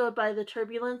are echoed by the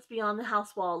turbulence beyond the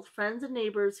house walls, friends and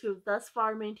neighbors who have thus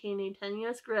far maintained a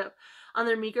tenuous grip on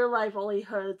their meager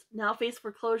livelihoods now face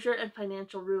foreclosure and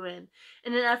financial ruin.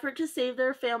 In an effort to save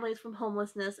their families from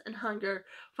homelessness and hunger,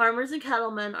 farmers and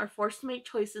cattlemen are forced to make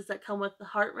choices that come with the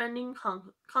heart-rending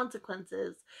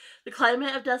consequences. The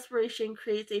climate of desperation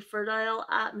creates a fertile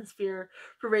atmosphere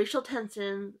for racial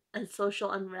tension and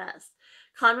social unrest.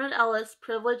 Conrad Ellis,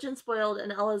 privileged and spoiled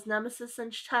and Ella's nemesis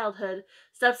since childhood,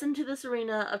 steps into this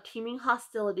arena of teeming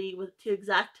hostility to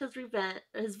exact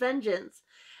his vengeance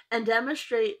and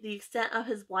demonstrate the extent of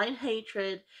his blind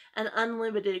hatred and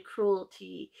unlimited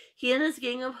cruelty. He and his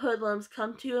gang of hoodlums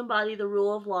come to embody the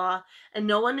rule of law, and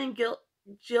no one in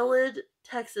Gilead,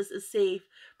 Texas is safe,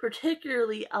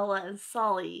 particularly Ella and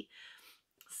Solly.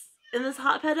 In this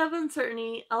hotbed of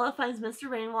uncertainty, Ella finds Mr.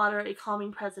 Rainwater a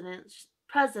calming presence.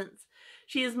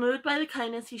 She is moved by the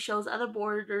kindness he shows other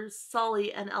boarders,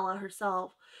 Solly and Ella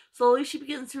herself. Slowly she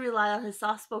begins to rely on his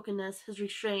soft-spokenness, his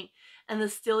restraint, and the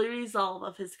steely resolve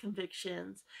of his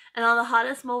convictions. And on the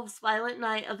hottest, most violent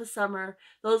night of the summer,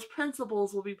 those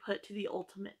principles will be put to the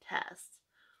ultimate test.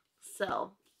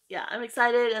 So, yeah, I'm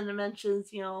excited, and it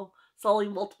mentions, Sully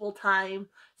multiple time,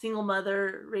 single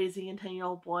mother raising a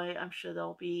 10-year-old boy. I'm sure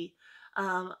there'll be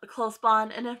a close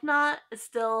bond, and if not, it's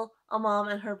still a mom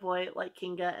and her boy like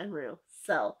Kinga and Rue.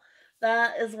 So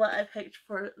that is what I picked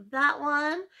for that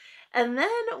one. And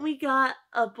then we got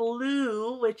a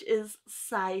blue, which is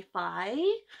sci-fi.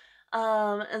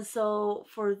 And so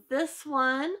for this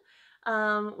one,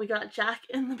 we got Jack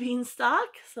and the Beanstalk.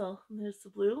 So there's the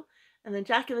blue. And then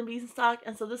Jack and the Beanstalk.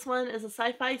 And so this one is a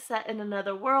sci-fi set in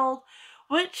another world,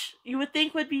 which you would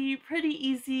think would be pretty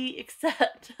easy,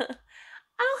 except I don't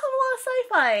have a lot of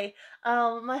sci-fi.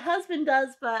 My husband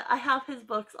does, but I have his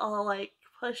books all like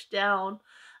pushed down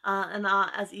and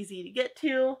not as easy to get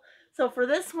to. So for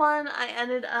this one, I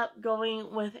ended up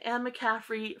going with Anne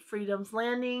McCaffrey, Freedom's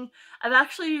Landing. I've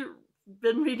actually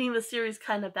been reading the series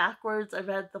kind of backwards. I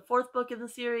read the 4th book in the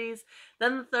series,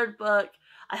 then the 3rd book.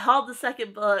 I hauled the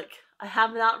 2nd book. I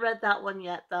have not read that one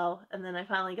yet, though, and then I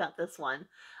finally got this one.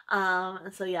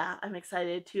 And so, yeah, I'm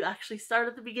excited to actually start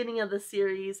at the beginning of the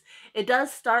series. It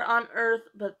does start on Earth,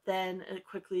 but then it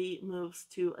quickly moves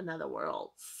to another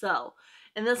world. So,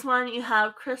 in this one, you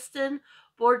have Kristen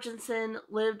Borgensen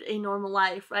lived a normal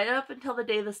life right up until the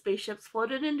day the spaceships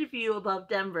floated into view above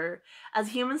Denver. As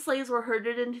human slaves were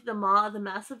herded into the maw of the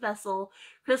massive vessel,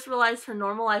 Chris realized her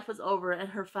normal life was over and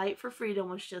her fight for freedom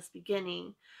was just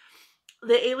beginning.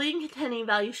 The alien contending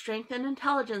value strength and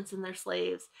intelligence in their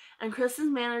slaves, and Chris has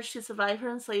managed to survive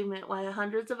her enslavement while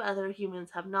hundreds of other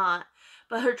humans have not.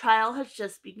 But her trial has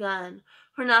just begun.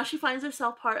 For now she finds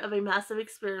herself part of a massive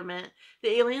experiment.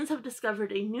 The aliens have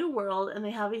discovered a new world, and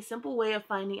they have a simple way of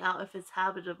finding out if it's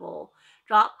habitable.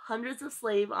 Drop hundreds of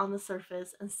slaves on the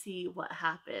surface and see what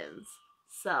happens.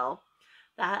 So,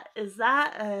 that is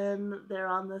that, and they're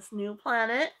on this new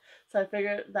planet, so I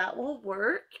figured that will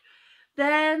work.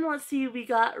 Then, let's see, we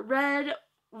got Red,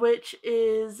 which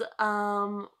is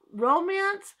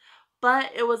romance,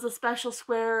 but it was a special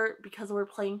square because we're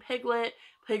playing Piglet.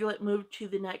 Piglet moved to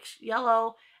the next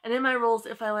yellow, and in my rules,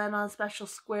 if I land on a special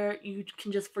square, you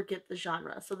can just forget the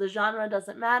genre. So the genre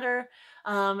doesn't matter,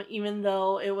 even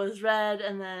though it was red,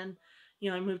 and then,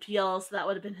 I moved to yellow, so that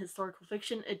would have been historical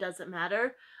fiction. It doesn't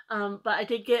matter. But I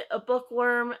did get a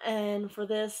bookworm, and for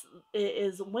this, it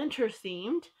is winter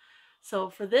themed.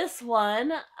 So for this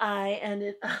one, I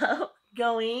ended up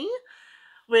going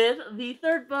with the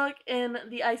 3rd book in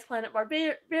the Ice Planet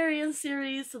Barbarian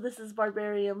series. So this is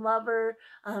Barbarian Lover.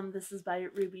 This is by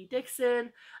Ruby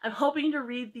Dixon. I'm hoping to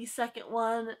read the 2nd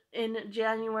one in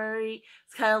January.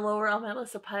 It's kind of lower on my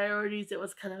list of priorities. It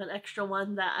was kind of an extra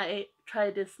one that I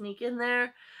tried to sneak in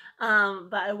there.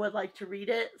 But I would like to read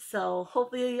it. So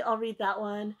hopefully I'll read that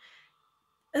one.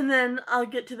 And then I'll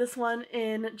get to this one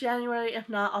in January. If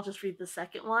not, I'll just read the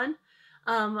 2nd one.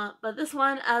 But this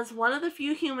one, as one of the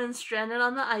few humans stranded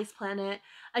on the ice planet,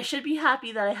 I should be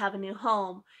happy that I have a new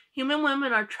home. Human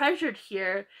women are treasured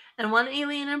here, and one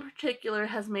alien in particular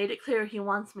has made it clear he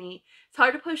wants me. It's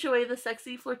hard to push away the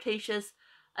sexy, flirtatious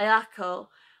Ayako,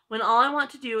 when all I want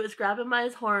to do is grab him by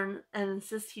his horn and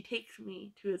insist he takes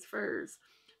me to his furs.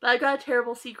 But I've got a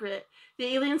terrible secret.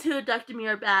 The aliens who abducted me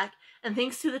are back, and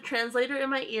thanks to the translator in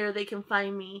my ear, they can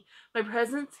find me. My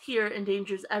presence here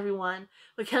endangers everyone,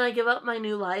 but can I give up my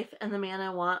new life and the man I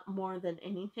want more than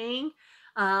anything?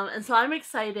 And so I'm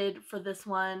excited for this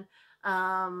one.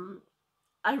 The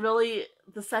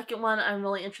 2nd one, I'm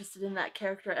really interested in that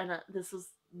character, and this was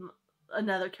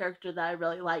another character that I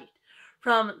really liked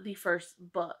from the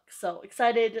 1st book. So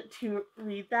excited to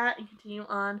read that and continue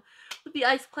on with the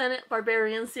Ice Planet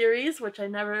Barbarian series, which I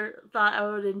never thought I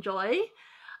would enjoy.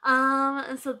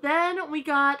 And so then we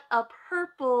got a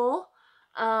purple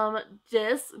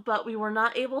disc, but we were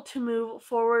not able to move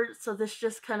forward, so this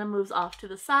just kind of moves off to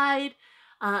the side.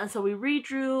 And so we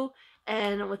redrew,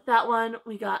 and with that one,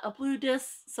 we got a blue disc,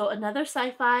 so another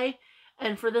sci-fi.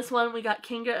 And for this one, we got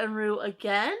Kinga and Rue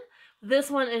again.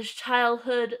 This one is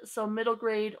childhood, so middle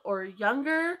grade or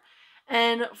younger.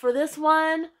 And for this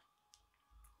one,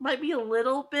 might be a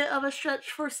little bit of a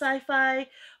stretch for sci-fi,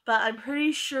 but I'm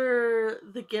pretty sure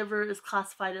The Giver is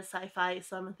classified as sci-fi,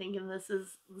 so I'm thinking this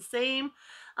is the same.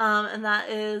 And that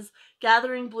is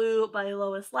Gathering Blue by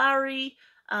Lois Lowry.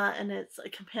 And it's a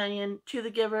companion to The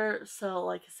Giver. So,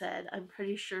 like I said, I'm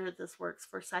pretty sure this works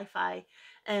for sci-fi,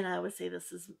 and I would say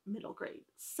this is middle grade.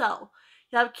 So,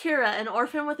 you have Kira, an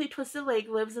orphan with a twisted leg,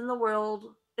 lives in a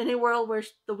world where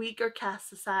the weak are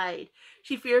cast aside.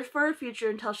 She fears for her future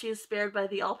until she is spared by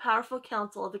the all-powerful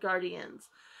Council of the Guardians.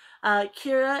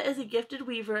 Kira is a gifted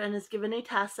weaver and is given a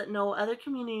task that no other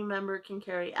community member can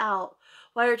carry out.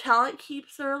 While her talent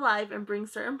keeps her alive and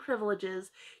brings certain privileges,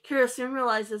 Kira soon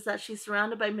realizes that she's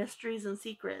surrounded by mysteries and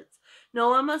secrets. No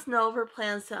one must know of her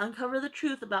plans to uncover the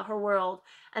truth about her world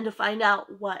and to find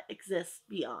out what exists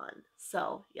beyond.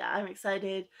 So, yeah, I'm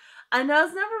excited. I know I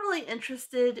was never really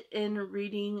interested in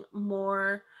reading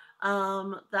more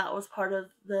that was part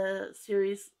of the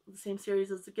series, the same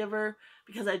series as The Giver,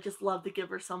 because I just love The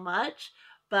Giver so much.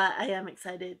 But I am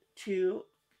excited to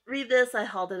read this. I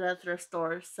hauled it at a thrift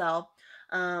store, so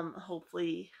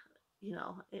hopefully,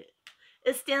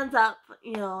 it stands up,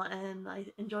 and I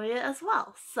enjoy it as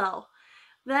well. So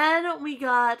then we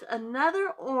got another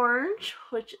orange,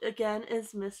 which again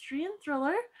is mystery and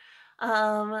thriller.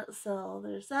 So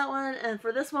there's that one. And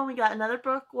for this one, we got another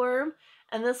bookworm,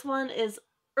 and this one is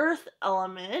Earth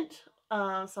Element.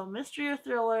 So mystery or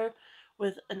thriller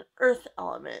with an Earth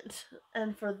element.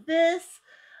 And for this,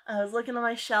 I was looking at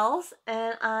my shelves,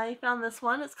 and I found this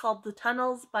one. It's called The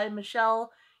Tunnels by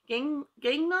Michelle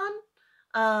Gagnon.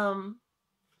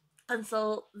 And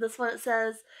so this one, it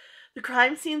says, the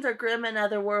crime scenes are grim and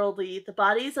otherworldly. The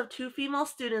bodies of 2 female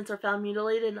students are found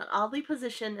mutilated and oddly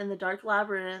positioned in the dark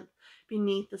labyrinth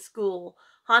beneath the school,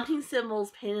 haunting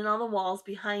symbols painted on the walls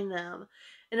behind them.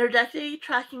 Interdecade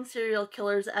tracking serial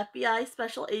killers FBI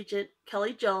Special Agent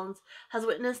Kelly Jones has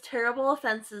witnessed terrible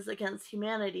offenses against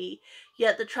humanity,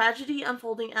 yet the tragedy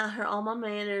unfolding at her alma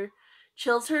mater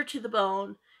chills her to the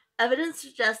bone. Evidence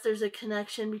suggests there's a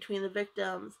connection between the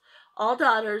victims, all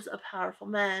daughters of powerful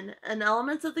men, and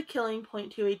elements of the killing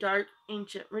point to a dark,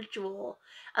 ancient ritual.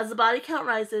 As the body count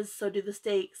rises, so do the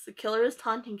stakes. The killer is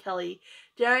taunting Kelly,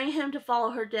 daring him to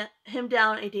follow him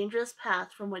down a dangerous path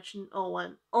from which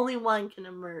only one can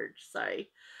emerge.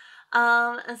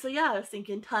 And so yeah, I was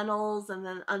thinking tunnels, and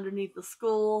then underneath the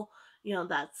school,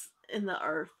 that's in the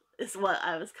earth is what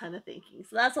I was kind of thinking.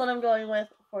 So that's what I'm going with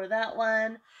for that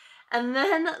one. And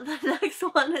then the next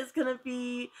one is going to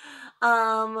be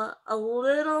a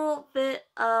little bit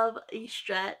of a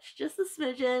stretch, just a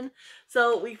smidgen.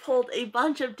 So we pulled a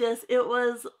bunch of discs. It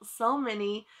was so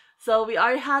many. So we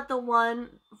already had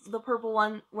the purple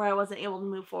one where I wasn't able to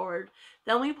move forward.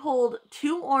 Then we pulled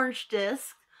 2 orange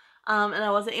discs. And I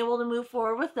wasn't able to move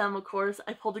forward with them, of course.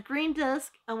 I pulled a green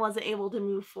disc and wasn't able to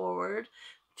move forward.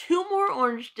 2 more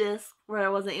orange discs where I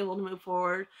wasn't able to move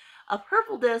forward. A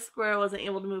purple disc where I wasn't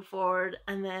able to move forward.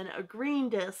 And then a green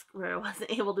disc where I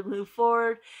wasn't able to move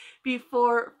forward.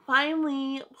 Before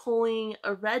finally pulling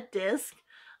a red disc,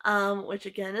 which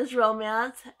again is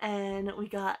romance. And we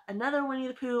got another Winnie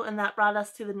the Pooh, and that brought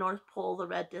us to the North Pole, the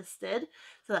red disc did.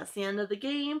 So that's the end of the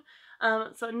game.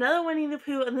 So another Winnie the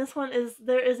Pooh, and this one is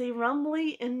There is a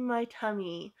Rumbly in My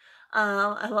Tummy.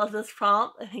 I love this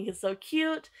prompt. I think it's so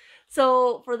cute.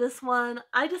 So for this one,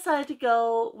 I decided to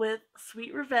go with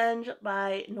Sweet Revenge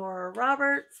by Nora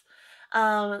Roberts.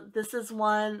 This is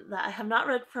one that I have not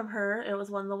read from her. It was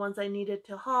one of the ones I needed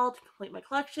to haul to complete my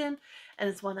collection, and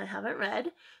it's one I haven't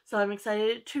read. So I'm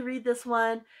excited to read this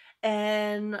one,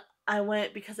 and I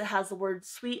went because it has the word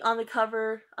sweet on the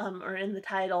cover, or in the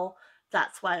title.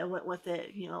 That's why I went with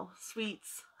it.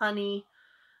 Sweets, honey,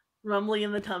 rumbly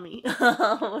in the tummy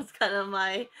was kind of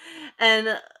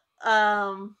and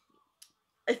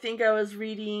I think I was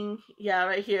reading,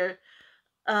 right here.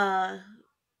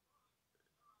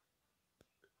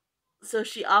 So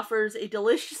she offers a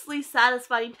deliciously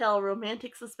satisfying tale of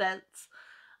romantic suspense.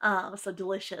 So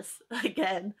delicious.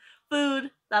 Again,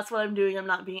 food, that's what I'm doing. I'm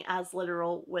not being as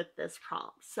literal with this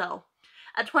prompt. So,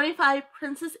 at 25,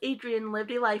 Princess Adrienne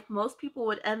lived a life most people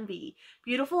would envy.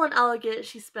 Beautiful and elegant,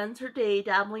 she spends her day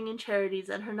dabbling in charities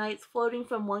and her nights floating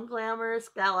from one glamorous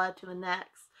gala to the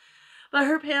next. But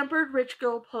her pampered rich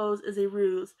girl pose is a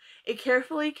ruse, a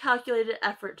carefully calculated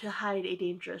effort to hide a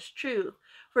dangerous truth.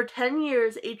 For 10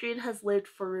 years, Adrienne has lived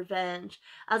for revenge.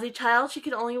 As a child, she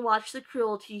could only watch the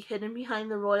cruelty hidden behind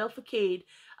the royal facade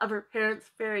of her parents'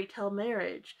 fairy tale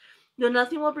marriage. Though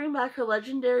nothing will bring back her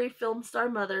legendary film star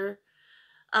mother,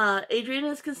 Adrienne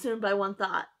is consumed by one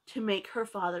thought: to make her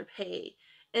father pay.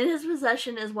 In his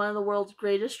possession is one of the world's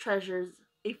greatest treasures,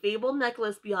 a fabled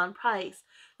necklace beyond price,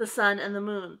 the sun and the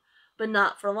moon. But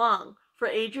not for long. for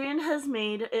Adrian has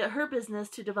made it her business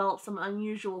to develop some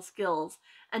unusual skills,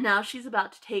 and now she's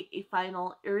about to take a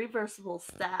final, irreversible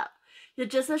step. Yet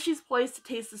just as she's poised to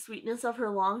taste the sweetness of her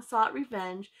long-sought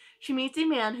revenge, she meets a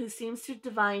man who seems to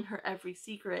divine her every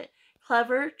secret.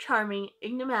 Clever, charming,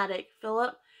 enigmatic,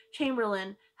 Philip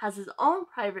Chamberlain has his own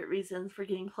private reasons for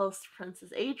getting close to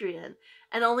Princess Adrian,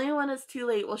 and only when it's too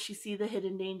late will she see the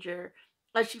hidden danger.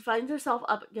 As she finds herself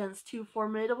up against two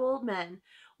formidable men,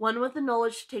 one with the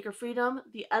knowledge to take her freedom,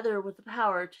 the other with the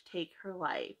power to take her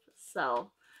life.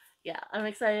 So, yeah, I'm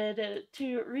excited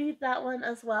to read that one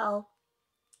as well.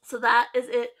 So that is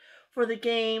it for the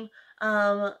game.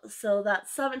 So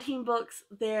that's 17 books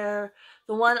there.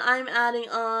 The one I'm adding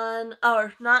on,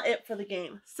 or not it for the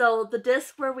game. So the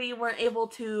disc where we weren't able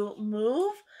to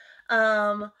move,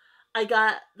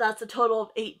 that's a total of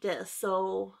 8 discs.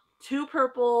 So 2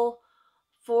 purple,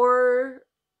 4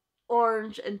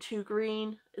 orange, and 2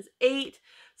 green is 8.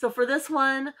 So for this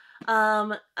one,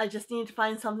 I just need to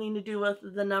find something to do with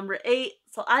the number 8.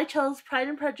 So I chose Pride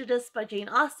and Prejudice by Jane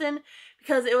Austen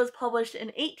because it was published in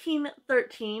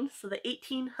 1813, so the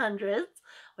 1800s,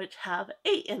 which have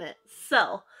 8 in it.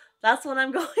 So that's what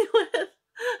I'm going with.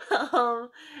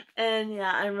 And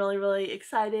yeah, I'm really, really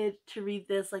excited to read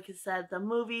this. Like I said, the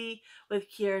movie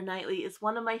with Keira Knightley is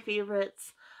one of my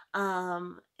favorites.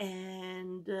 And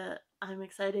I'm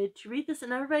excited to read this,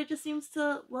 and everybody just seems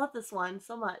to love this one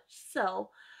so much.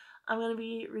 So I'm going to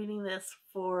be reading this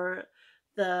for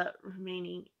the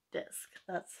remaining disc.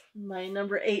 That's my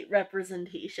number 8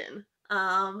 representation.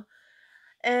 And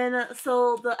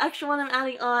so the extra one I'm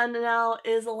adding on now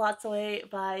is Lots Away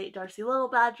by Darcy Little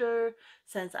Badger,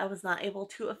 since I was not able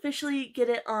to officially get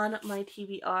it on my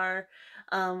TBR,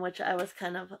 which I was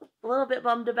kind of a little bit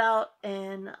bummed about,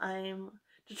 and I'm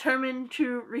determined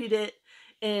to read it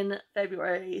in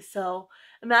February. So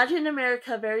imagine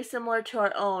America very similar to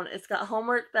our own. It's got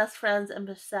homework, best friends, and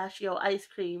pistachio ice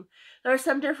cream. There are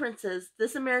some differences.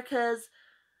 This America's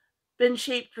been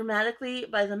shaped dramatically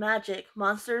by the magic,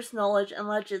 monsters, knowledge, and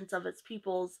legends of its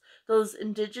peoples, those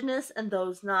indigenous and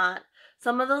those not.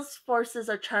 Some of those forces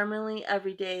are charmingly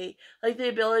everyday, like the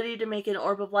ability to make an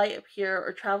orb of light appear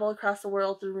or travel across the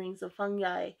world through rings of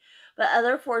fungi. But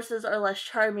other forces are less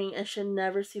charming and should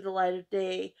never see the light of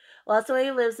day.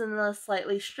 Latsaway lives in the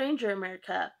slightly stranger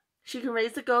America. She can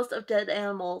raise the ghost of dead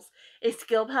animals, a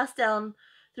skill passed down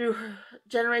through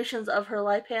generations of her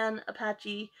Lipan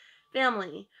Apache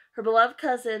family. Her beloved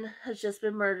cousin has just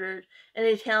been murdered in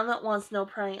a town that wants no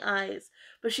prying eyes,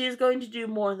 but she is going to do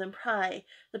more than pry.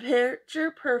 The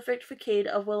picture-perfect facade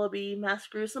of Willoughby masks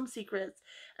gruesome secrets,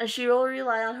 and she will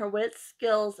rely on her wits,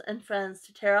 skills, and friends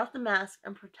to tear off the mask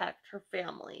and protect her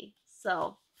family.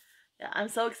 So, yeah, I'm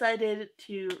so excited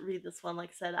to read this one. Like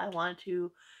I said, I wanted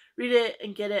to read it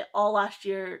and get it all last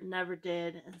year, never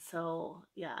did, and so,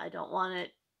 yeah, I don't want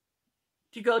it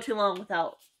to go too long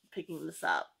without picking this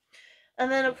up. And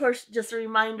then, of course, just a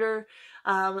reminder,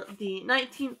 the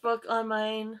 19th book on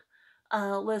mine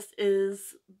list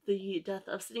is The Death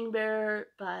of Sitting Bear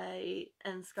by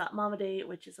N. Scott Momaday,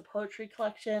 which is a poetry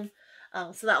collection.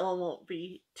 So that one won't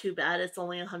be too bad. It's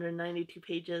only 192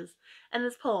 pages, and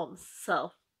it's poems.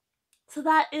 So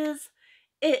that is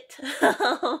it.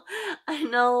 I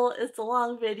know it's a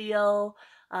long video,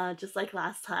 just like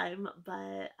last time,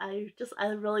 but I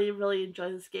really, really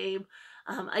enjoy this game.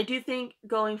 I do think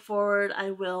going forward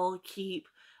I'll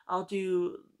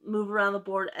do move around the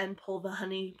board and pull the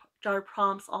honey jar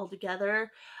prompts all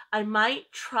together. I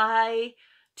might try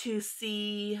to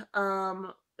see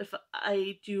if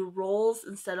I do rolls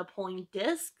instead of pulling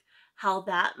disc, how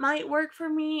that might work for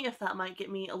me, if that might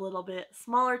get me a little bit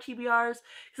smaller TBRs,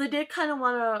 because I did kind of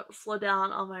want to slow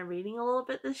down on my reading a little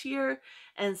bit this year,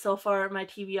 and so far my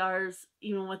TBRs,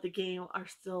 even with the game, are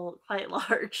still quite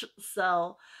large.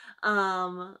 So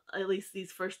at least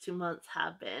these first 2 months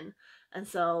have been, and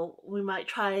so we might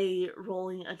try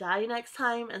rolling a die next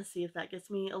time and see if that gets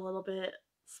me a little bit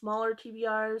smaller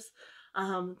TBRs.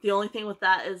 The only thing with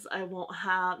that is I won't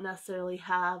necessarily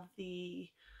have the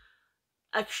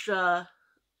extra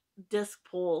disc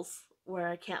pulls where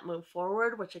I can't move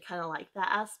forward, which I kind of like that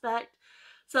aspect.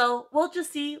 So we'll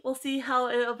just see. We'll see how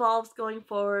it evolves going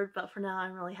forward. But for now,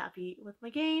 I'm really happy with my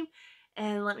game.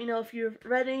 And let me know if you've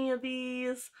read any of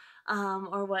these,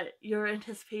 or what you're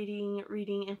anticipating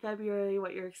reading in February,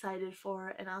 what you're excited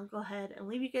for. And I'll go ahead and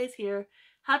leave you guys here.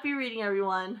 Happy reading,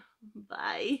 everyone.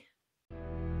 Bye.